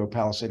of pseudo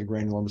palisaded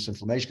granulomatous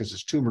inflammation, because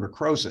it's tumor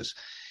necrosis.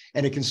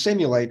 And it can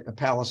simulate a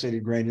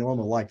palisaded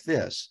granuloma like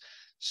this.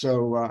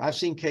 So I've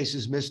seen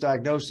cases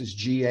misdiagnosed as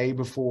GA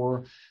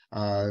before,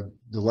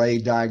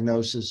 delayed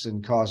diagnosis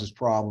and causes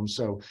problems.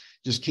 So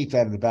just keep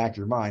that in the back of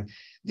your mind.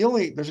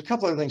 There's a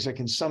couple other things that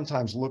can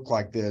sometimes look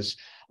like this.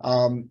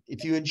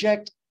 If you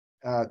inject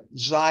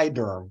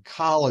Zyderm,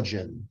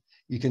 collagen,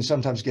 you can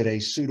sometimes get a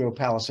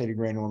pseudo-palisaded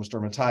granulomatous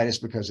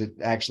dermatitis because it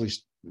actually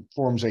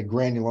forms a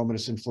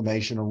granulomatous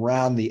inflammation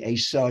around the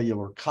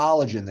acellular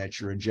collagen that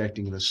you're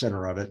injecting in the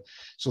center of it.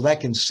 So that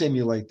can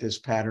simulate this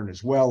pattern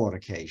as well on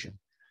occasion.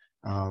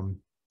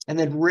 And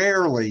then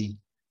rarely,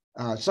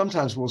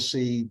 sometimes we'll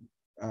see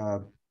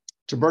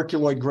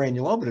tuberculoid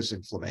granulomatous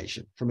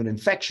inflammation from an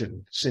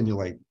infection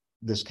simulate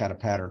this kind of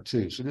pattern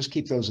too. So just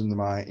keep those in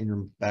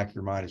your back of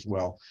your mind as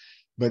well.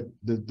 But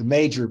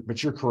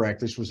but you're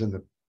correct, this was in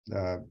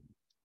the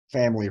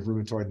family of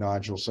rheumatoid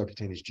nodule,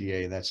 subcutaneous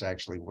GA, and that's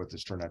actually what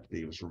this turned out to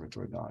be, was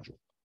rheumatoid nodule.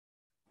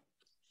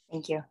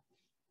 Thank you.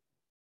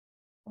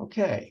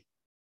 Okay.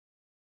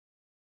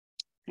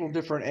 A little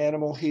different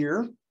animal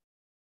here.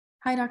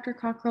 Hi, Dr.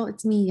 Cockerell.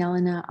 It's me,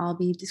 Yelena. I'll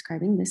be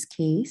describing this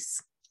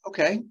case.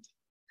 Okay.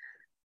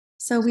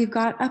 So we've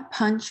got a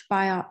punch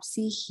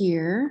biopsy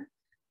here,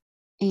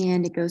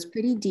 and it goes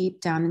pretty deep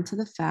down into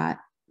the fat.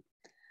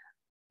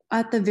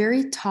 At the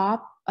very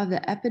top of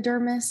the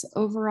epidermis,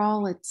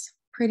 overall, it's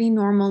pretty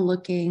normal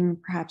looking,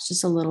 perhaps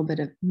just a little bit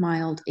of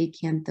mild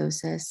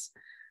acanthosis.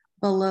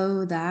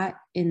 Below that,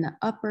 in the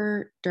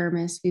upper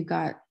dermis, we've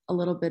got a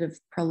little bit of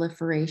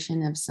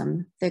proliferation of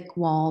some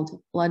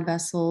thick-walled blood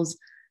vessels,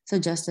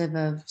 suggestive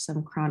of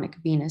some chronic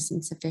venous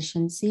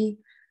insufficiency.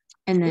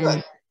 And then,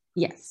 Good.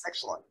 yes.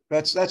 Excellent.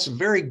 That's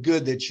very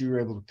good that you were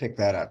able to pick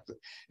that up.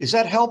 Is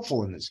that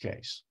helpful in this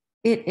case?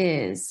 It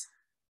is.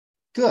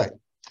 Good.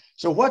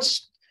 So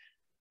what's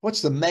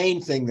the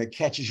main thing that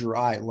catches your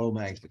eye at low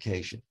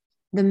magnification?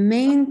 The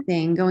main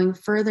thing going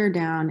further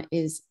down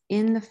is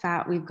in the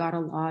fat, we've got a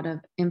lot of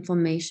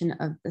inflammation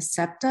of the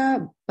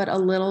septa, but a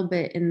little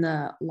bit in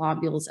the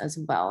lobules as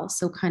well.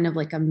 So kind of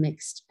like a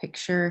mixed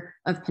picture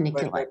of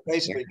paniculitis. But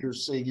basically, you're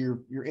seeing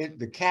you're in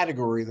the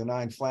category of the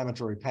 9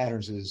 inflammatory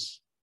patterns is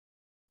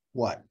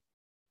what?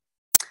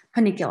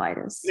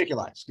 Paniculitis.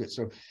 Paniculitis. Good.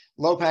 So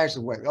low patterns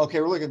of weight.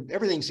 Okay, we're looking.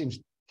 Everything seems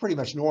pretty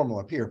much normal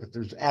up here, but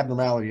there's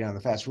abnormality down the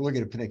fat. So we're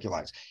looking at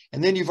paniculitis.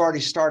 And then you've already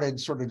started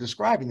sort of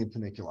describing the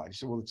paniculitis.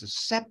 So, well, it's a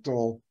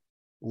septal,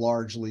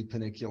 largely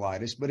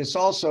paniculitis, but it's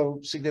also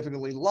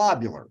significantly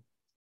lobular.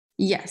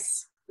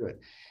 Yes. Good.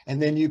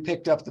 And then you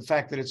picked up the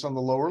fact that it's on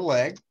the lower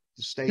leg.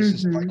 The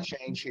stasis might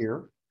change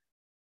here.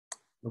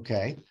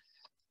 Okay.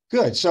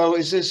 Good. So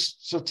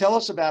tell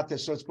us about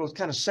this. So it's both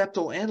kind of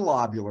septal and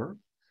lobular.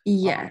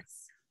 Yes.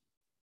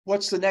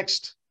 What's the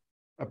next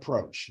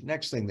approach?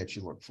 Next thing that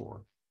you look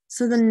for?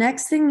 So the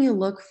next thing you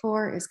look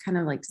for is kind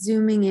of like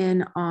zooming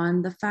in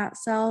on the fat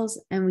cells,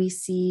 and we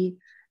see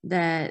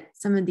that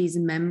some of these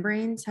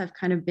membranes have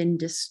kind of been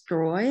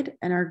destroyed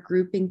and are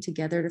grouping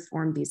together to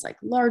form these like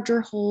larger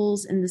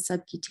holes in the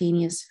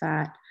subcutaneous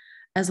fat,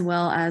 as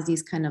well as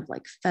these kind of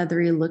like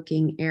feathery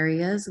looking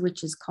areas,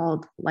 which is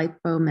called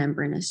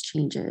lipomembranous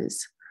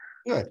changes.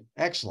 Good.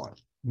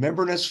 Excellent.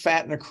 Membranous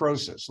fat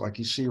necrosis, like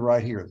you see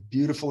right here.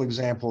 Beautiful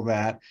example of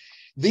that.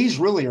 These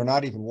really are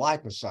not even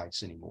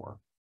lipocytes anymore.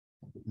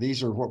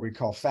 These are what we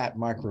call fat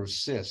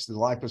microcysts. The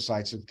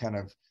lipocytes have kind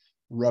of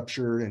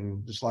ruptured,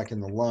 and just like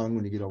in the lung,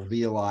 when you get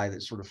alveoli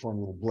that sort of form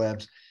little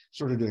blebs,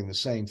 sort of doing the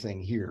same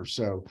thing here.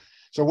 So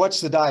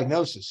what's the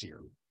diagnosis here?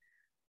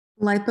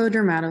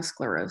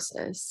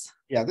 Lipodermatosclerosis.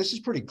 Yeah, this is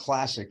pretty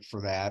classic for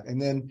that. And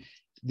then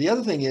the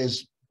other thing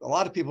is, a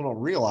lot of people don't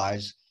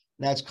realize,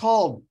 now it's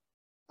called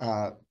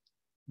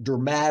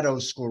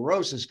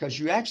dermatosclerosis because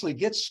you actually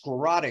get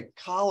sclerotic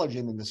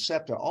collagen in the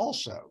septa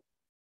also.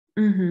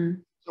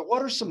 So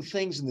what are some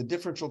things in the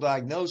differential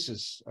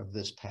diagnosis of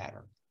this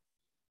pattern?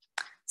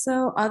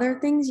 So other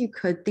things you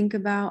could think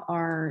about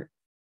are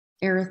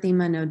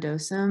erythema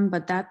nodosum,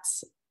 but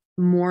that's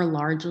more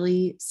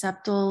largely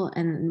septal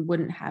and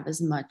wouldn't have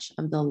as much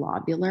of the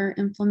lobular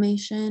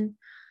inflammation.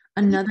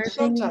 Another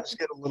thing, sometimes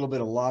get a little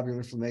bit of lobular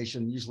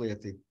inflammation, usually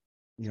at the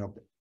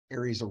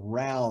areas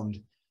around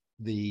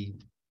the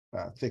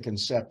thickened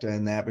septa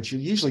and that, but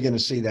you're usually going to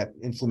see that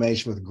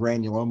inflammation with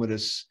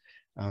granulomatous,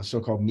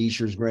 so-called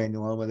Meischer's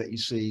granuloma that you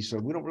see. So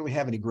we don't really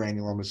have any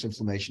granulomatous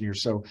inflammation here.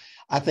 So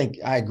I think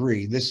I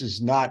agree. This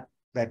is not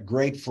that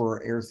great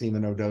for erythema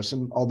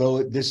nodosum,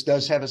 although this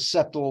does have a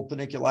septal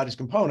paniculitis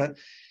component.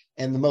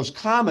 And the most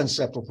common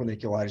septal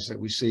paniculitis that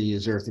we see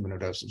is erythema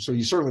nodosum. So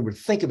you certainly would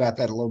think about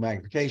that at low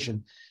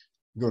magnification.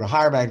 Go to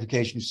higher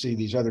magnification, you see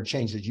these other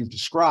changes that you've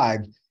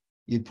described,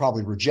 you'd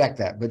probably reject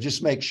that. But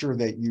just make sure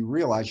that you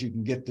realize you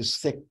can get this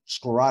thick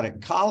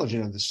sclerotic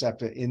collagen of the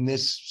septa in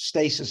this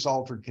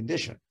stasis-altered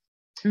condition.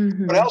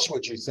 What else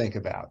would you think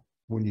about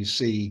when you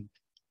see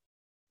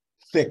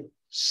thick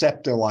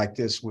septa like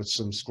this with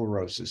some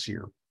sclerosis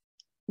here?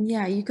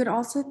 Yeah, you could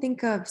also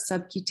think of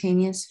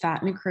subcutaneous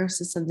fat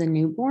necrosis of the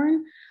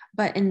newborn,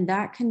 but in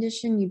that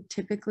condition, you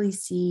typically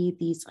see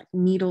these like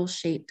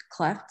needle-shaped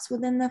clefts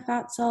within the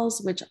fat cells,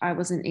 which I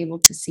wasn't able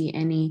to see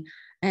any.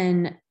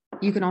 And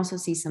you can also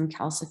see some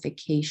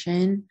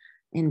calcification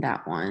in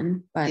that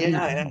one. But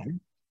yeah.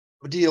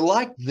 Do you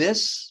like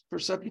this for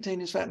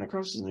subcutaneous fat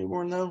necrosis in the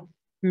newborn though?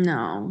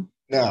 No.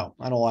 No,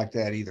 I don't like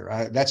that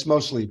either. That's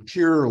mostly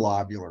pure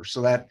lobular,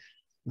 so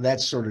that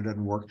sort of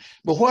doesn't work.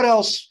 But what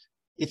else?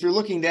 If you're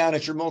looking down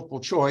at your multiple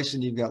choice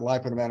and you've got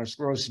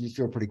lipodermatosclerosis and you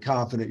feel pretty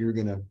confident you're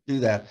going to do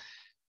that,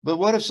 but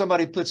what if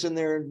somebody puts in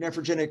there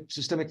nephrogenic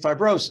systemic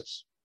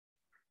fibrosis?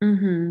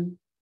 Could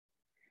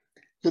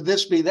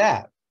this be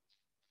that?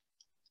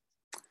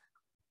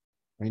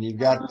 I mean, you've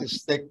got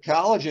this thick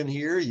collagen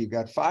here, you've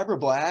got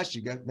fibroblasts,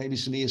 you've got maybe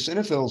some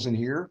eosinophils in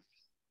here.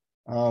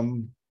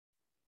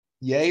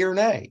 Yay or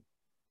nay?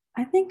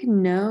 I think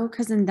no,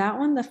 because in that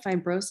one, the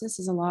fibrosis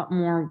is a lot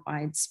more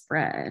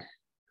widespread.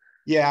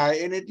 Yeah,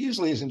 and it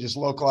usually isn't just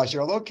localized here,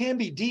 although it can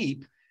be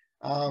deep.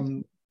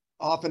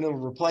 Often it'll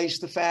replace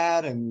the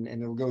fat and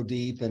it'll go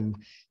deep, and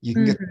you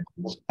can get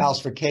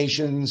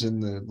calcifications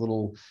and the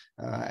little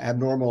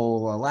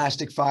abnormal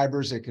elastic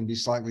fibers that can be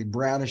slightly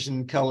brownish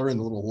in color and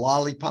the little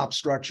lollipop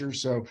structure.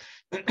 So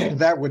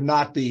that would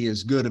not be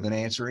as good of an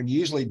answer. And you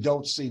usually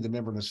don't see the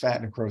membranous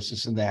fat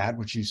necrosis in that,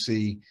 which you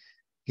see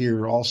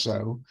here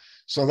also.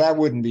 So that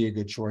wouldn't be a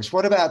good choice.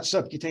 What about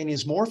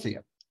subcutaneous morphea?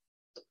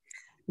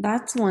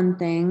 That's one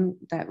thing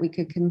that we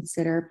could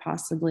consider,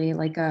 possibly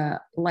like a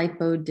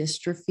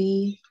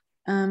lipodystrophy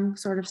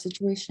sort of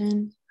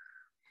situation.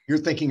 You're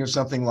thinking of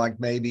something like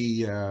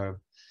maybe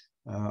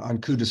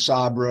Ancuta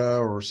sabra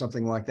or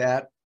something like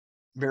that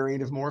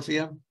variant of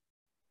morphea?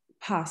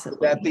 Possibly.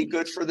 Would that be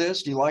good for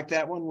this? Do you like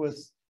that one with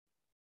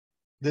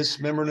this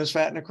membranous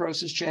fat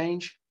necrosis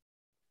change?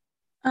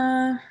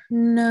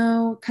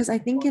 No, because I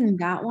think in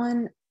that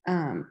one,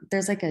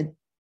 there's like a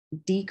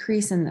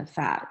decrease in the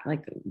fat.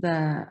 Like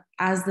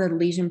as the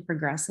lesion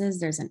progresses,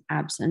 there's an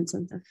absence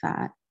of the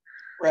fat.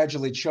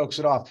 Gradually chokes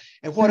it off.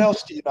 And what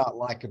else do you not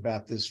like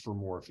about this for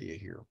morphea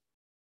here?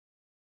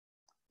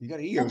 You got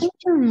I EOS. think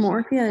for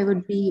morphea, it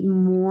would be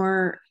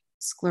more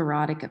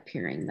sclerotic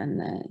appearing than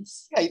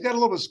this. Yeah, you got a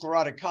little bit of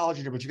sclerotic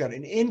collagen here, but you got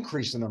an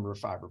increase in the number of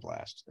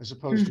fibroblasts as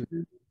opposed to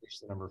increase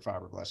the number of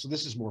fibroblasts. So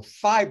this is more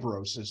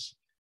fibrosis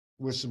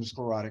with some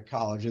sclerotic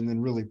collagen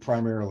than really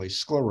primarily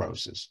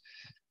sclerosis.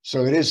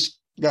 So it is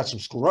got some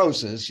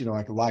sclerosis,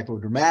 like a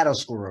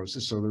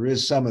lipodermatosclerosis. So there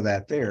is some of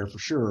that there for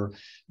sure,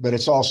 but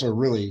it's also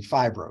really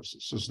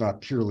fibrosis. So it's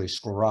not purely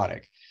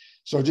sclerotic.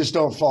 So just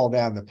don't fall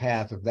down the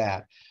path of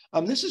that.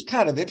 This is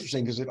kind of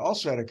interesting because it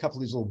also had a couple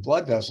of these little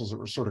blood vessels that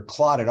were sort of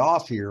clotted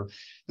off here.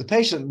 The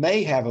patient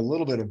may have a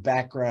little bit of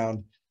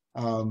background,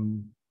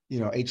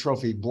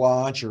 atrophy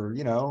blanche, or,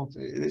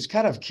 it's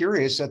kind of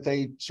curious that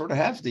they sort of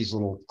have these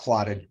little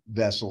clotted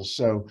vessels.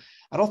 So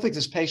I don't think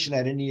this patient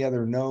had any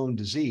other known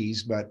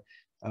disease, but,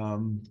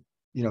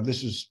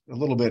 this is a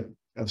little bit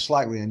of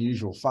slightly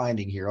unusual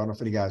finding here. I don't know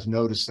if any guys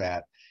noticed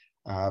that.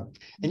 And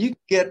you can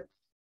get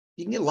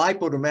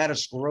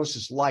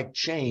lipodermatosclerosis-like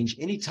change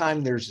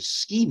anytime there's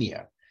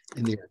ischemia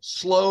in there.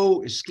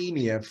 Slow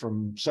ischemia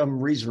from some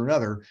reason or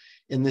another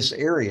in this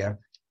area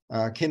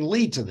can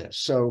lead to this.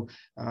 So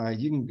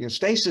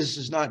stasis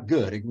is not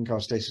good. It can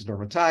cause stasis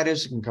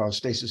dermatitis. It can cause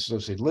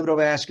stasis-associated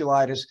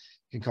lividovasculitis.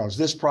 It can cause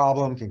this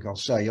problem. It can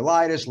cause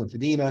cellulitis,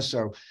 lymphedema.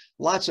 So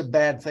lots of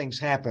bad things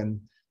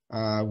happen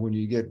when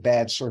you get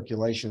bad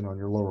circulation on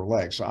your lower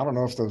leg. So I don't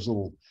know if those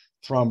little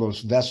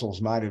thrombose vessels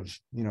might have,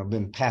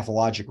 been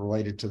pathologic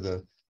related to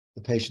the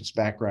patient's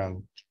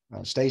background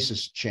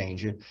stasis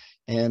change.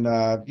 And,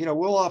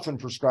 we'll often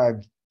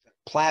prescribe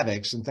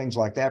Plavix and things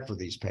like that for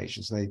these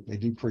patients. They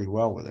do pretty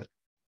well with it.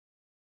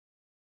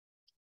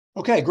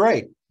 Okay,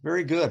 great.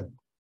 Very good.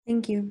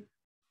 Thank you.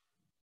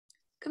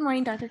 Good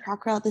morning, Dr.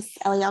 Cockerell. This is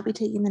Ellie. I'll be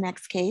taking the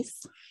next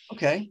case.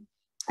 Okay.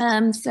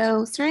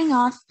 So starting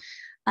off,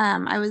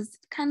 I was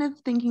kind of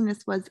thinking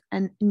this was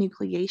a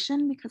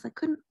nucleation because I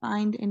couldn't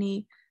find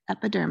any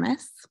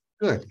epidermis.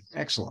 Good.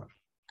 Excellent.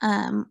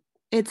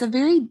 It's a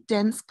very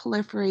dense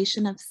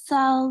proliferation of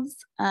cells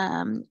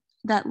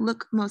that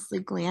look mostly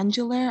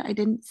glandular. I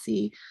didn't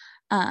see,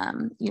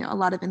 a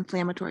lot of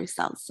inflammatory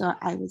cells. So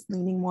I was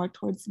leaning more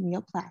towards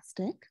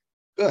neoplastic.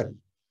 Good.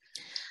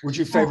 Would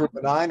you favor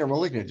benign or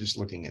malignant just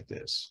looking at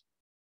this?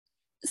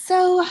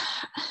 So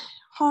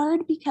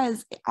hard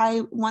because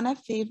I want to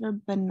favor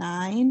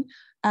benign,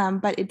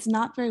 but it's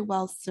not very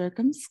well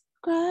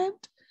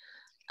circumscribed.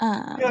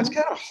 It's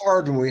kind of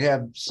hard when we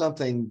have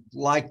something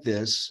like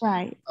this.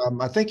 Right.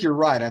 I think you're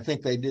right. I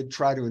think they did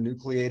try to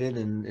enucleate it,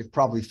 and it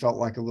probably felt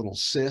like a little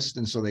cyst.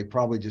 And so they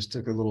probably just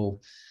took a little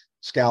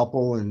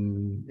scalpel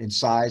and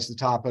incised the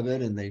top of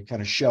it, and they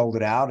kind of shelled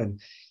it out.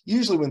 And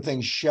usually when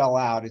things shell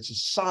out, it's a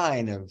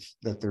sign of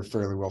that they're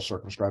fairly well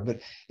circumscribed.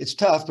 But it's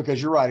tough because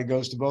you're right. It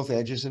goes to both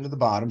edges into the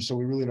bottom. So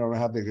we really don't know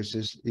how big this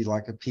is. It'd be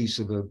like a piece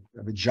of a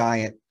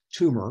giant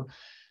tumor.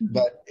 Mm-hmm.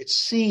 But it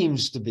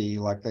seems to be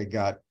like they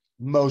got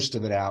most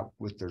of it out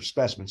with their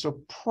specimen.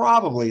 So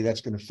probably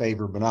that's going to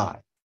favor benign.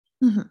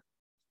 Mm-hmm.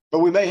 But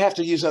we may have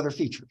to use other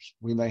features.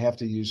 We may have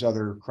to use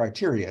other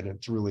criteria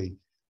to really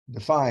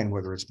define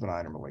whether it's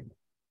benign or malignant.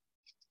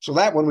 So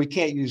that one we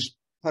can't use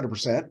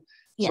 100%.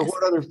 Yes. So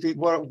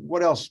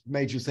what else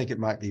made you think it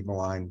might be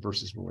benign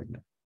versus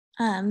malignant?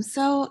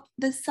 So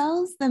the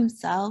cells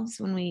themselves,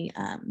 when we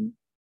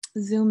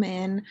zoom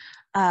in,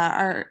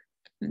 are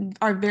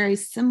very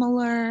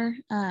similar.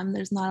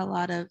 There's not a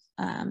lot of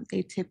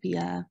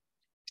atypia.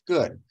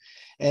 Good.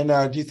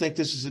 And do you think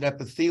this is an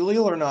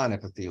epithelial or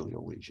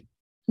non-epithelial lesion?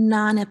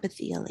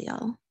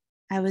 Non-epithelial.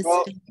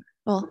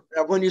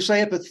 When you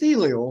say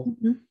epithelial,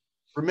 mm-hmm.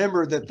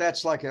 Remember that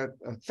that's like a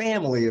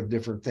family of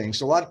different things.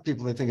 So a lot of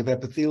people, they think of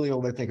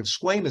epithelial, they think of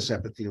squamous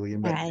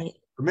epithelium. But right.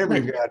 Remember,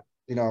 you've got,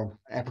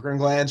 apocrine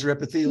glands are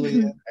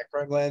epithelium, mm-hmm.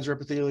 eccrine glands are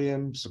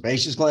epithelium,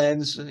 sebaceous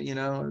glands,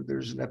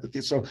 there's an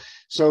epithelium.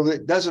 So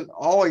it doesn't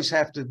always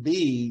have to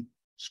be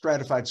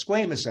stratified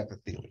squamous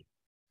epithelium.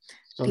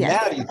 So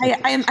yes, now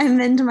I'm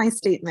into my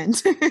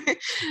statement.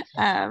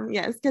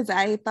 Yes, because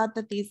I thought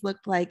that these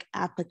looked like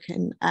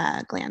apocrine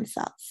gland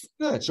cells.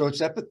 Good. So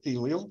it's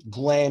epithelial,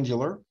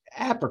 glandular,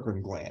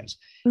 apocrine glands.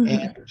 Mm-hmm.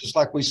 And just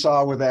like we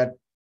saw with that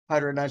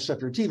hydroiodine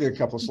separativa a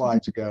couple of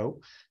slides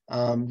ago,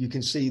 you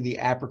can see the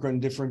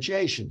apocrine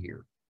differentiation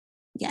here.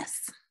 Yes,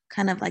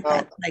 kind of like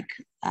that,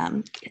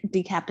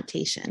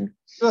 decapitation.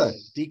 Good.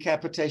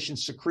 Decapitation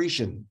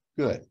secretion.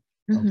 Good.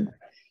 Mm-hmm. Okay.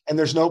 And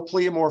there's no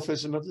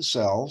pleomorphism of the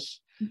cells.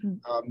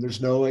 Mm-hmm.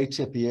 There's no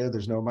atypia,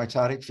 there's no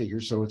mitotic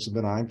figure, so it's a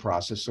benign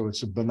process. So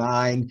it's a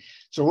benign.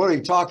 So what do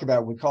we talk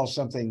about? We call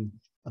something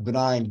a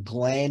benign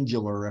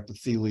glandular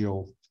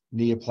epithelial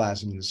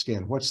neoplasm in the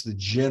skin. What's the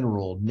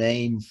general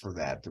name for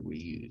that we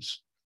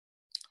use?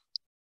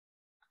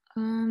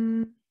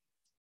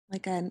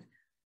 Like a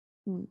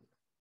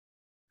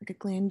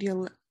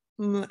glandular,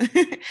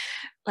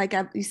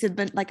 you said,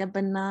 but like a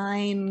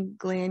benign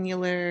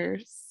glandular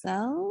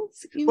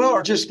cells? Well,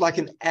 or just like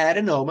an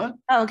adenoma.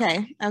 Oh,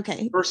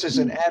 okay. Versus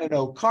an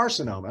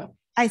adenocarcinoma.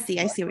 I see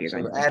what you're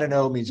So going.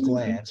 adeno means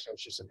gland, so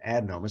it's just an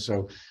adenoma.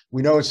 So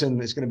we know it's going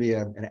to be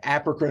an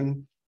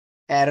apocrine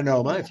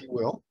adenoma, if you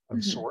will,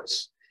 of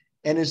sorts.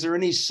 And is there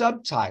any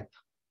subtype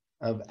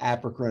of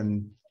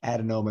apocrine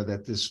adenoma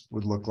that this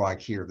would look like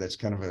here? That's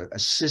kind of a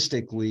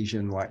cystic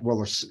lesion,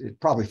 it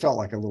probably felt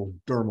like a little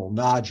dermal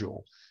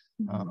nodule.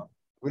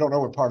 We don't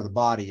know what part of the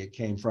body it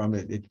came from.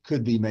 It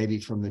could be maybe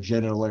from the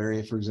genital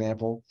area, for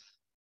example.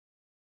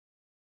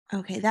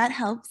 Okay, that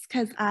helps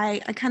because I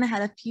kind of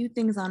had a few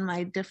things on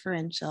my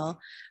differential.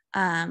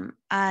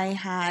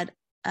 I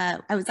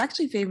was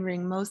actually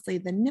favoring mostly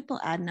the nipple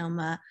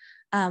adenoma,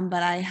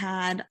 but I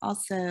had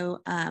also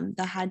the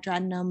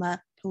hydradenomas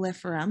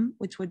proliferum,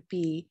 which would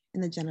be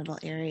in the genital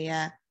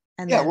area.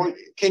 And yeah, well,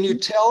 can you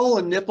tell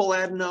a nipple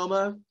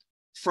adenoma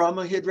from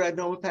a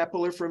hydradenomas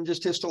papilliferum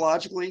just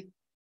histologically?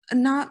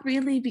 Not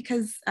really,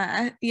 because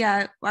I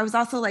was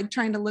also like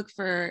trying to look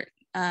for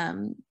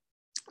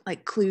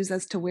like clues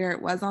as to where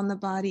it was on the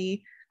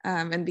body,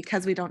 and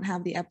because we don't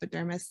have the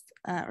epidermis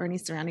or any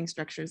surrounding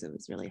structures, it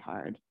was really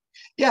hard.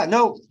 Yeah,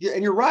 no,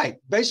 and you're right.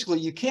 Basically,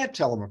 you can't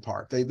tell them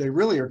apart. They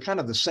really are kind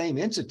of the same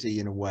entity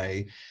in a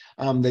way.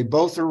 They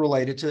both are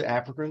related to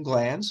apocrine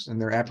glands,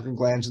 and they're apocrine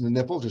glands in the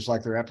nipple, just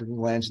like they're apocrine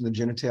glands in the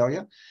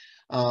genitalia,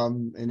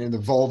 and in the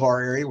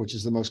vulvar area, which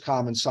is the most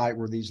common site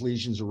where these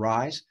lesions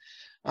arise.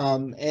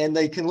 And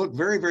they can look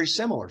very, very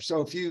similar.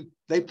 So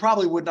they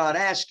probably would not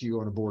ask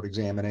you on a board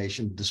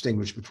examination to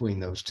distinguish between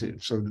those two.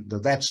 So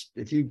that's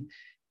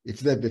if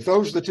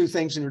those are the two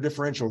things in your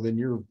differential, then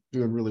you're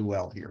doing really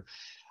well here.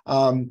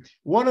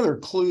 One other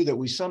clue that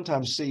we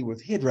sometimes see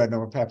with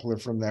hydradenomas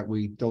papilliferum that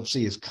we don't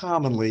see as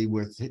commonly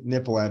with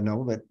nipple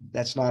adenoma, but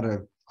that's not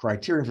a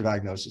criterion for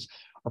diagnosis,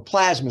 are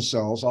plasma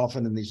cells,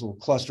 often in these little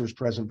clusters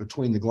present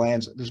between the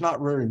glands. There's not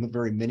really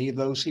very many of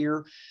those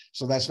here,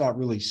 so that's not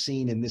really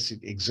seen in this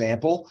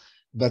example,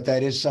 but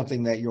that is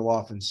something that you'll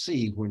often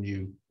see when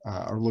you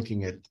are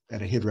looking at a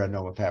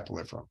hydradenomas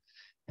papilliferum.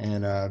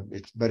 And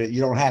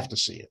you don't have to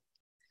see it.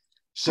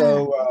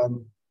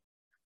 So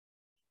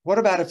what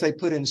about if they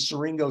put in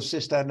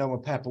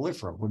syringocystadenoma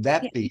papilliferum? Would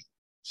that be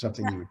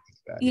something you would think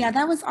about? Yeah,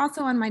 that was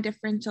also on my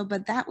differential,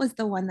 but that was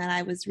the one that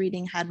I was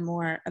reading had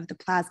more of the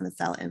plasma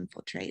cell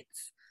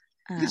infiltrates.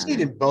 You see it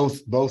in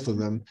both of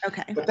them.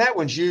 Okay. But that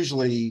one's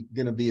usually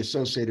going to be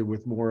associated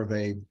with more of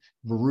a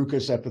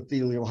verrucous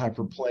epithelial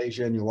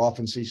hyperplasia, and you'll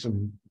often see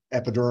some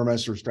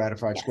epidermis or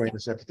stratified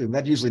squamous epithelium.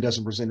 That usually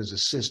doesn't present as a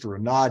cyst or a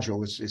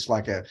nodule. It's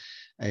like a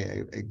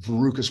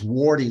verrucous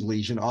warty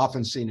lesion,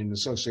 often seen in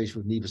association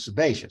with nevus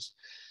sebaceous.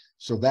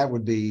 So that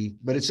would be,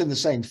 but it's in the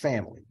same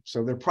family.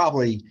 So they're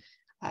probably,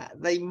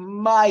 they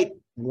might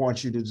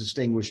want you to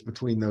distinguish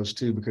between those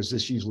two because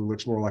this usually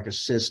looks more like a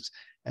cyst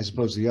as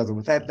opposed to the other.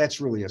 But that's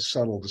really a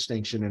subtle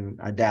distinction, and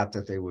I doubt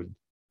that they would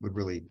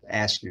really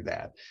ask you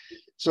that.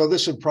 So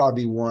this would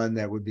probably be one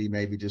that would be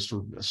maybe just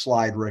a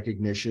slide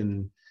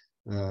recognition.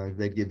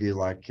 They'd give you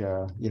like,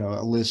 a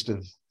list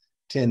of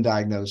 10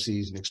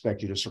 diagnoses and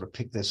expect you to sort of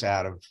pick this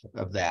out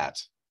of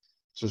that.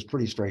 So it's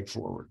pretty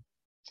straightforward.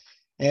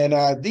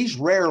 And these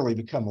rarely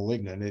become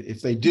malignant.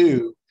 If they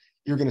do,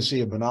 you're going to see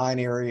a benign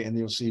area, and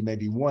you'll see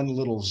maybe one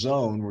little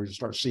zone where you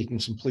start seeking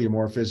some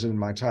pleomorphism,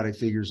 mitotic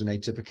figures, and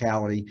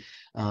atypicality.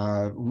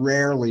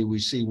 Rarely we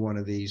see one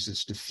of these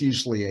that's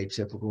diffusely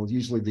atypical.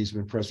 Usually these have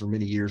been present for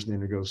many years, and then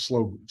they go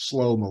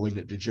slow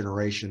malignant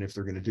degeneration if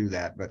they're going to do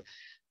that. But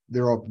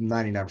they're all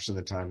 99% of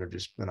the time, they're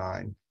just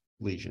benign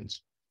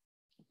lesions.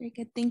 Very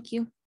good. Thank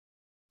you.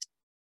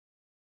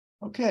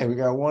 Okay, we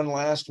got one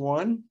last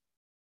one.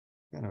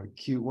 Kind of a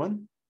cute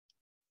one.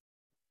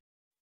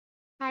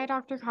 Hi,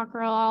 Dr.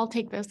 Cockerell. I'll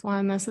take this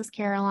one. This is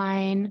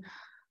Caroline.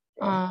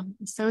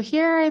 So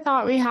here I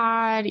thought we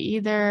had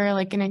either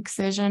like an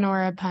excision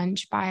or a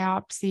punch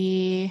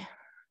biopsy.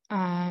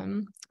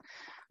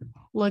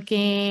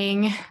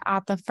 Looking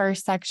at the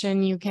first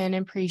section, you can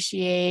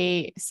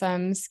appreciate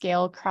some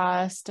scale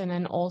crust and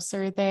an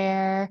ulcer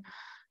there.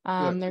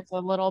 There's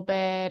a little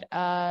bit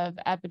of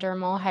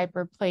epidermal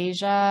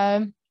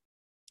hyperplasia,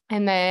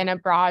 and then a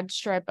broad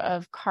strip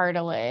of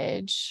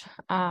cartilage.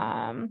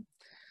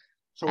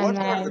 So what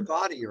part of the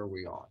body are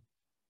we on?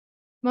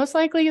 Most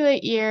likely the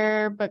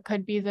ear, but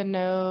could be the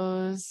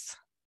nose.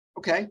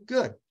 Okay,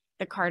 good.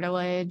 The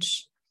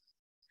cartilage.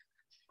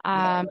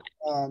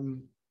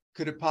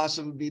 Could it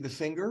possibly be the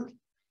finger?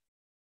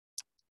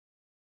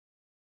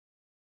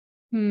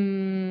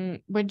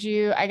 Would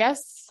you, I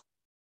guess,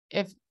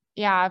 if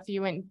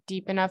you went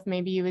deep enough,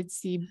 maybe you would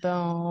see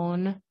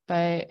bone,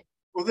 but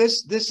Well,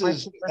 that's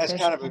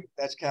kind of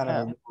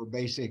Oh. a more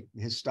basic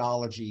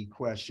histology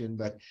question,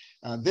 but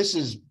this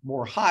is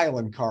more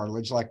hyaline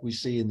cartilage, like we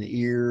see in the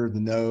ear, the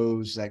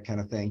nose, that kind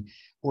of thing.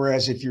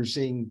 Whereas if you're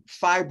seeing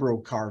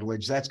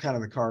fibrocartilage, that's kind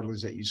of the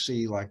cartilage that you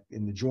see like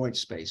in the joint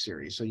space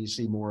area. So you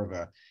see more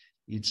of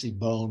you'd see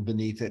bone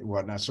beneath it and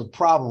whatnot. So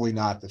probably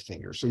not the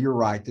finger. So you're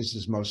right. This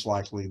is most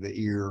likely the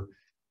ear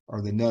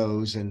or the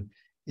nose. And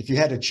if you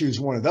had to choose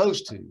one of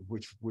those two,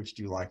 which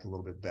do you like a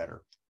little bit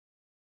better?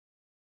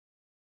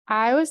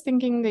 I was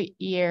thinking the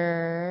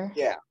ear.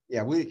 Yeah.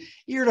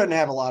 Ear doesn't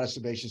have a lot of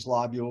sebaceous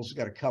lobules. We've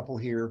got a couple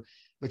here,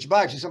 but you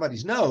biopsy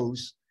somebody's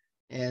nose,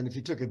 and if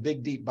you took a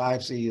big, deep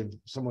biopsy of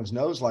someone's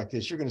nose like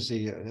this, you're going to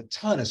see a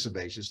ton of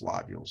sebaceous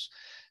lobules.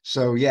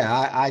 So yeah,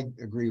 I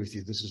agree with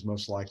you. This is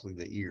most likely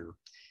the ear.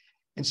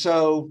 And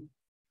so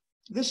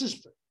this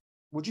is,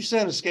 would you say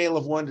on a scale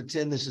of 1 to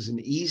 10, this is an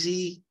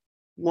easy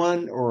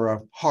one or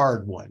a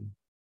hard one?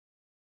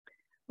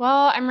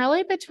 Well, I'm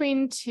really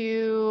between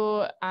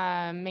two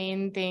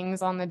main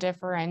things on the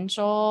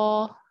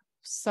differential.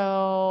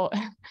 So,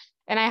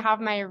 and I have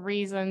my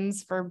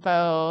reasons for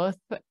both.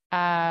 But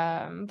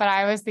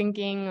I was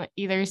thinking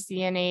either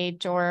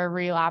CNH or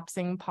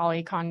relapsing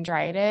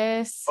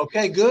polychondritis.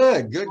 Okay,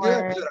 good.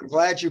 I'm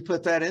glad you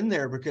put that in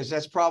there, because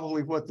that's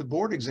probably what the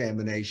board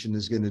examination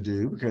is going to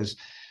do, because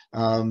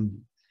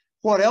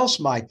what else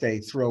might they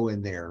throw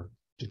in there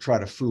to try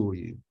to fool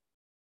you?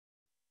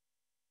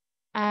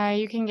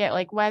 You can get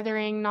like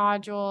weathering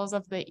nodules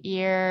of the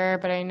ear,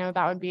 but I know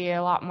that would be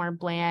a lot more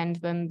bland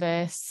than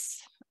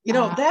this. You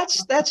know,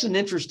 that's an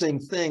interesting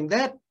thing.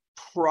 That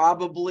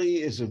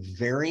probably is a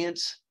variant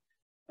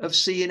of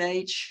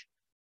CNH.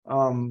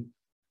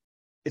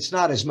 It's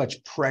not as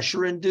much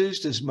pressure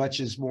induced as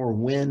much as more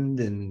wind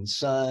and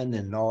sun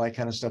and all that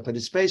kind of stuff, but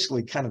it's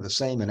basically kind of the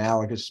same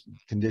analogous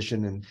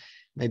condition and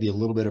maybe a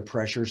little bit of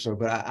pressure. So,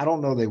 but I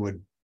don't know they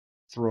would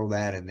throw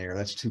that in there.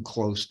 That's too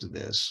close to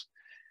this.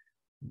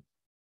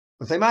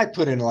 But they might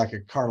put in like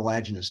a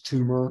cartilaginous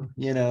tumor,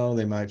 you know,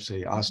 they might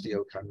say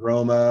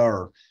osteochondroma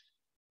or,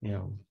 you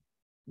know,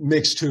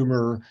 mixed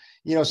tumor,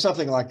 you know,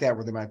 something like that,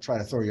 where they might try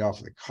to throw you off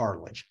of the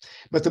cartilage.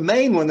 But the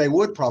main one they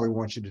would probably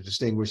want you to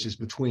distinguish is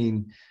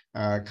between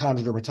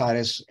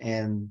chondrodermatitis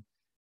and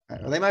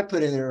they might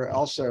put in there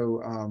also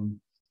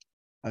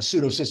a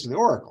pseudocyst of the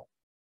auricle.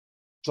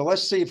 So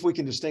let's see if we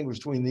can distinguish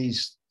between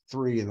these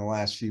three in the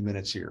last few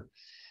minutes here.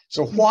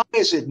 So why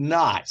is it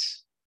not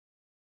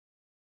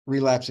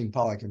relapsing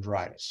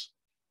polychondritis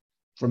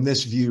from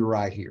this view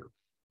right here?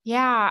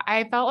 Yeah,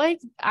 I felt like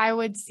I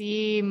would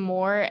see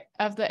more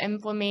of the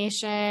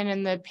inflammation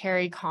in the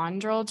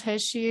perichondral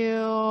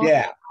tissue.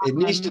 Yeah, it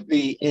needs to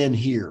be in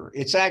here.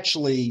 It's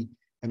actually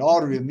an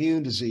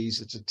autoimmune disease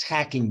that's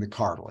attacking the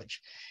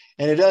cartilage.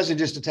 And it doesn't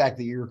just attack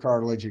the ear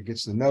cartilage, it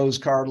gets the nose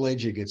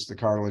cartilage, it gets the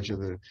cartilage of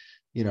the,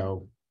 you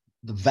know,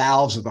 the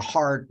valves of the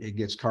heart, it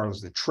gets cartilage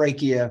of the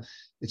trachea.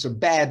 It's a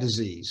bad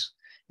disease.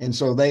 And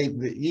so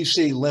you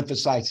see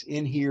lymphocytes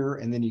in here,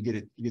 and then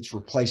it gets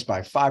replaced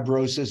by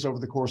fibrosis over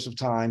the course of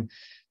time.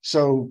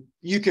 So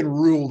you can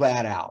rule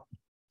that out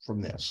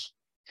from this.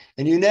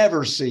 And you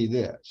never see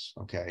this,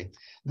 okay?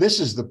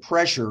 This is the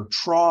pressure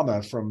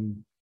trauma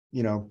from,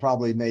 you know,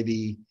 probably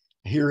maybe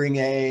a hearing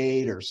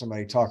aid or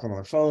somebody talking on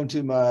the phone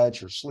too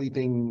much or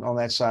sleeping on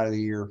that side of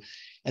the ear.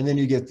 And then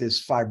you get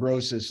this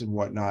fibrosis and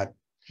whatnot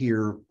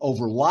here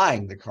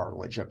overlying the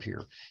cartilage up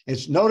here.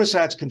 Notice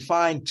how it's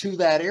confined to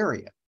that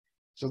area.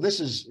 So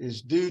this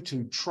is due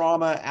to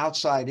trauma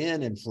outside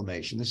in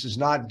inflammation. This is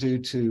not due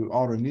to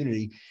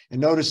autoimmunity. And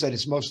notice that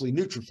it's mostly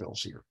neutrophils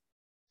here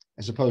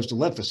as opposed to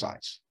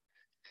lymphocytes.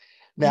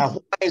 Now,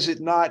 why is it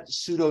not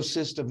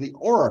pseudocyst of the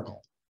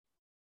auricle?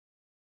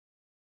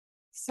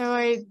 So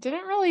I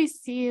didn't really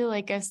see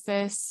like a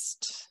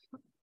cyst.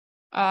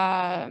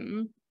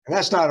 And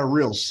that's not a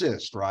real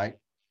cyst, right?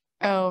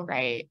 Oh,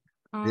 right.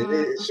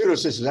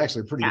 Pseudocyst is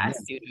actually pretty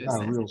good.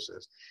 Not a real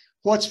cyst.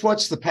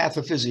 What's the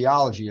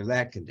pathophysiology of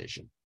that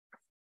condition?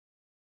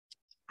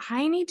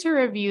 I need to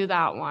review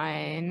that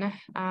one.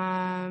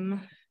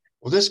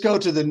 Well, just go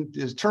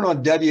to turn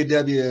on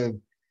WWE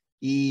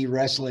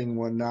wrestling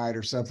one night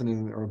or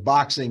something, or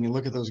boxing, and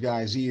look at those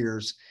guys'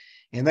 ears,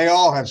 and they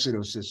all have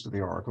pseudocyst of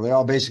the auricle. They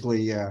all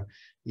basically,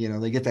 you know,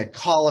 they get that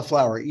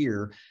cauliflower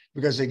ear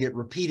because they get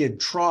repeated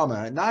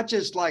trauma, not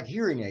just like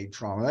hearing aid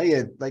trauma.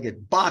 They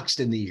get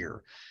boxed in the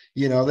ear.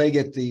 You know, they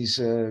get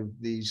these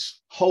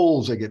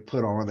holes they get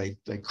put on,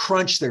 they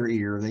crunch their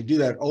ear. They do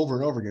that over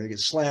and over again. They get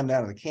slammed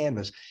out of the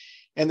canvas,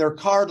 and their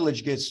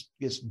cartilage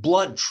gets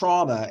blunt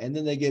trauma, and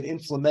then they get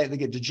inflammation. They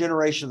get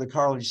degeneration of the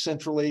cartilage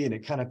centrally, and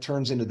it kind of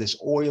turns into this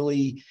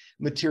oily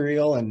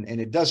material. And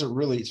it doesn't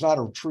really, it's not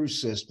a true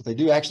cyst, but they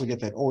do actually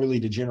get that oily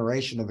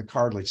degeneration of the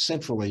cartilage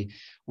centrally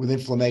with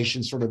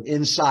inflammation sort of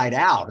inside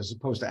out as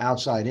opposed to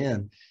outside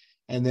in.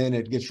 And then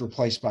it gets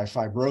replaced by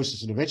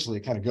fibrosis, and eventually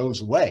it kind of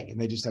goes away, and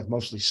they just have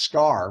mostly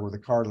scar where the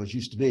cartilage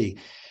used to be.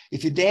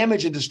 If you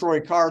damage and destroy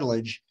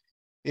cartilage,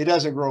 it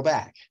doesn't grow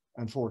back,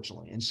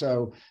 unfortunately. And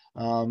so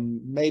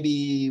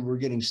maybe we're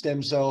getting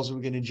stem cells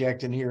we can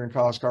inject in here and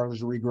cause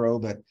cartilage to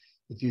regrow, but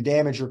If you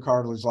damage your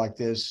cartilage like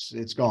this,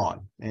 it's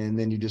gone. And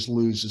then you just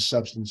lose the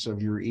substance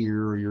of your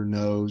ear or your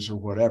nose or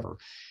whatever.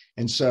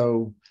 And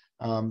so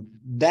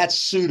that's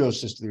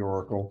pseudocystic of the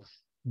auricle.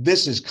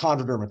 This is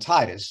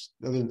chondrodermatitis.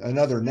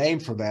 Another name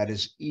for that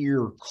is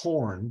ear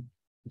corn,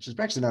 which is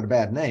actually not a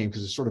bad name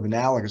because it's sort of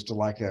analogous to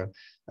like a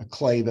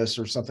clavus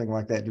or something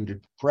like that due to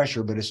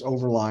pressure, but it's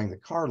overlying the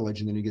cartilage,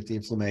 and then you get the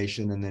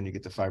inflammation, and then you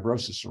get the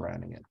fibrosis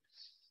surrounding it.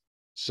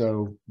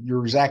 So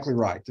you're exactly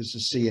right. This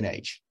is C and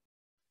H.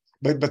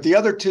 But the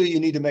other two, you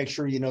need to make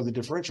sure you know the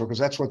differential, because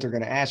that's what they're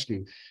going to ask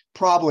you.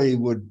 Probably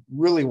would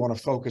really want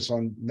to focus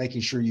on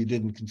making sure you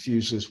didn't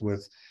confuse this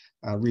with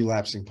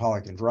relapsing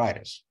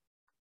polychondritis.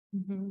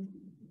 Mm-hmm.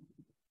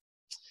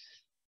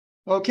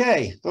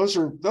 Okay, those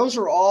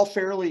are all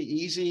fairly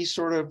easy,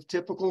 sort of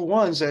typical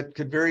ones that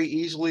could very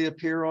easily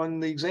appear on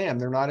the exam.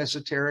 They're not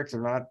esoteric,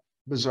 they're not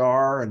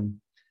bizarre, and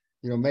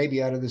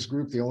maybe out of this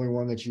group, the only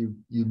one that you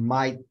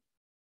might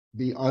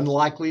be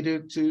unlikely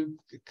to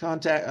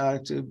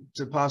contact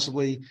to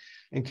possibly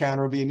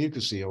encounter will be a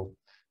mucocele,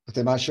 but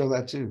they might show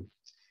that too.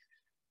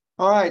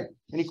 All right,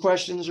 any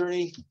questions or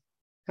any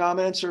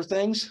comments or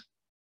things?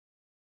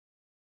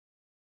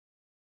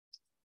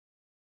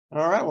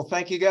 All right, well,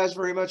 thank you guys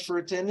very much for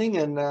attending,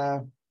 and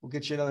we'll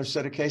get you another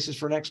set of cases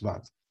for next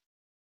month.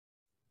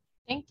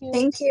 Thank you.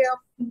 Thank you.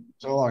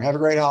 So long. Have a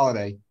great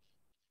holiday.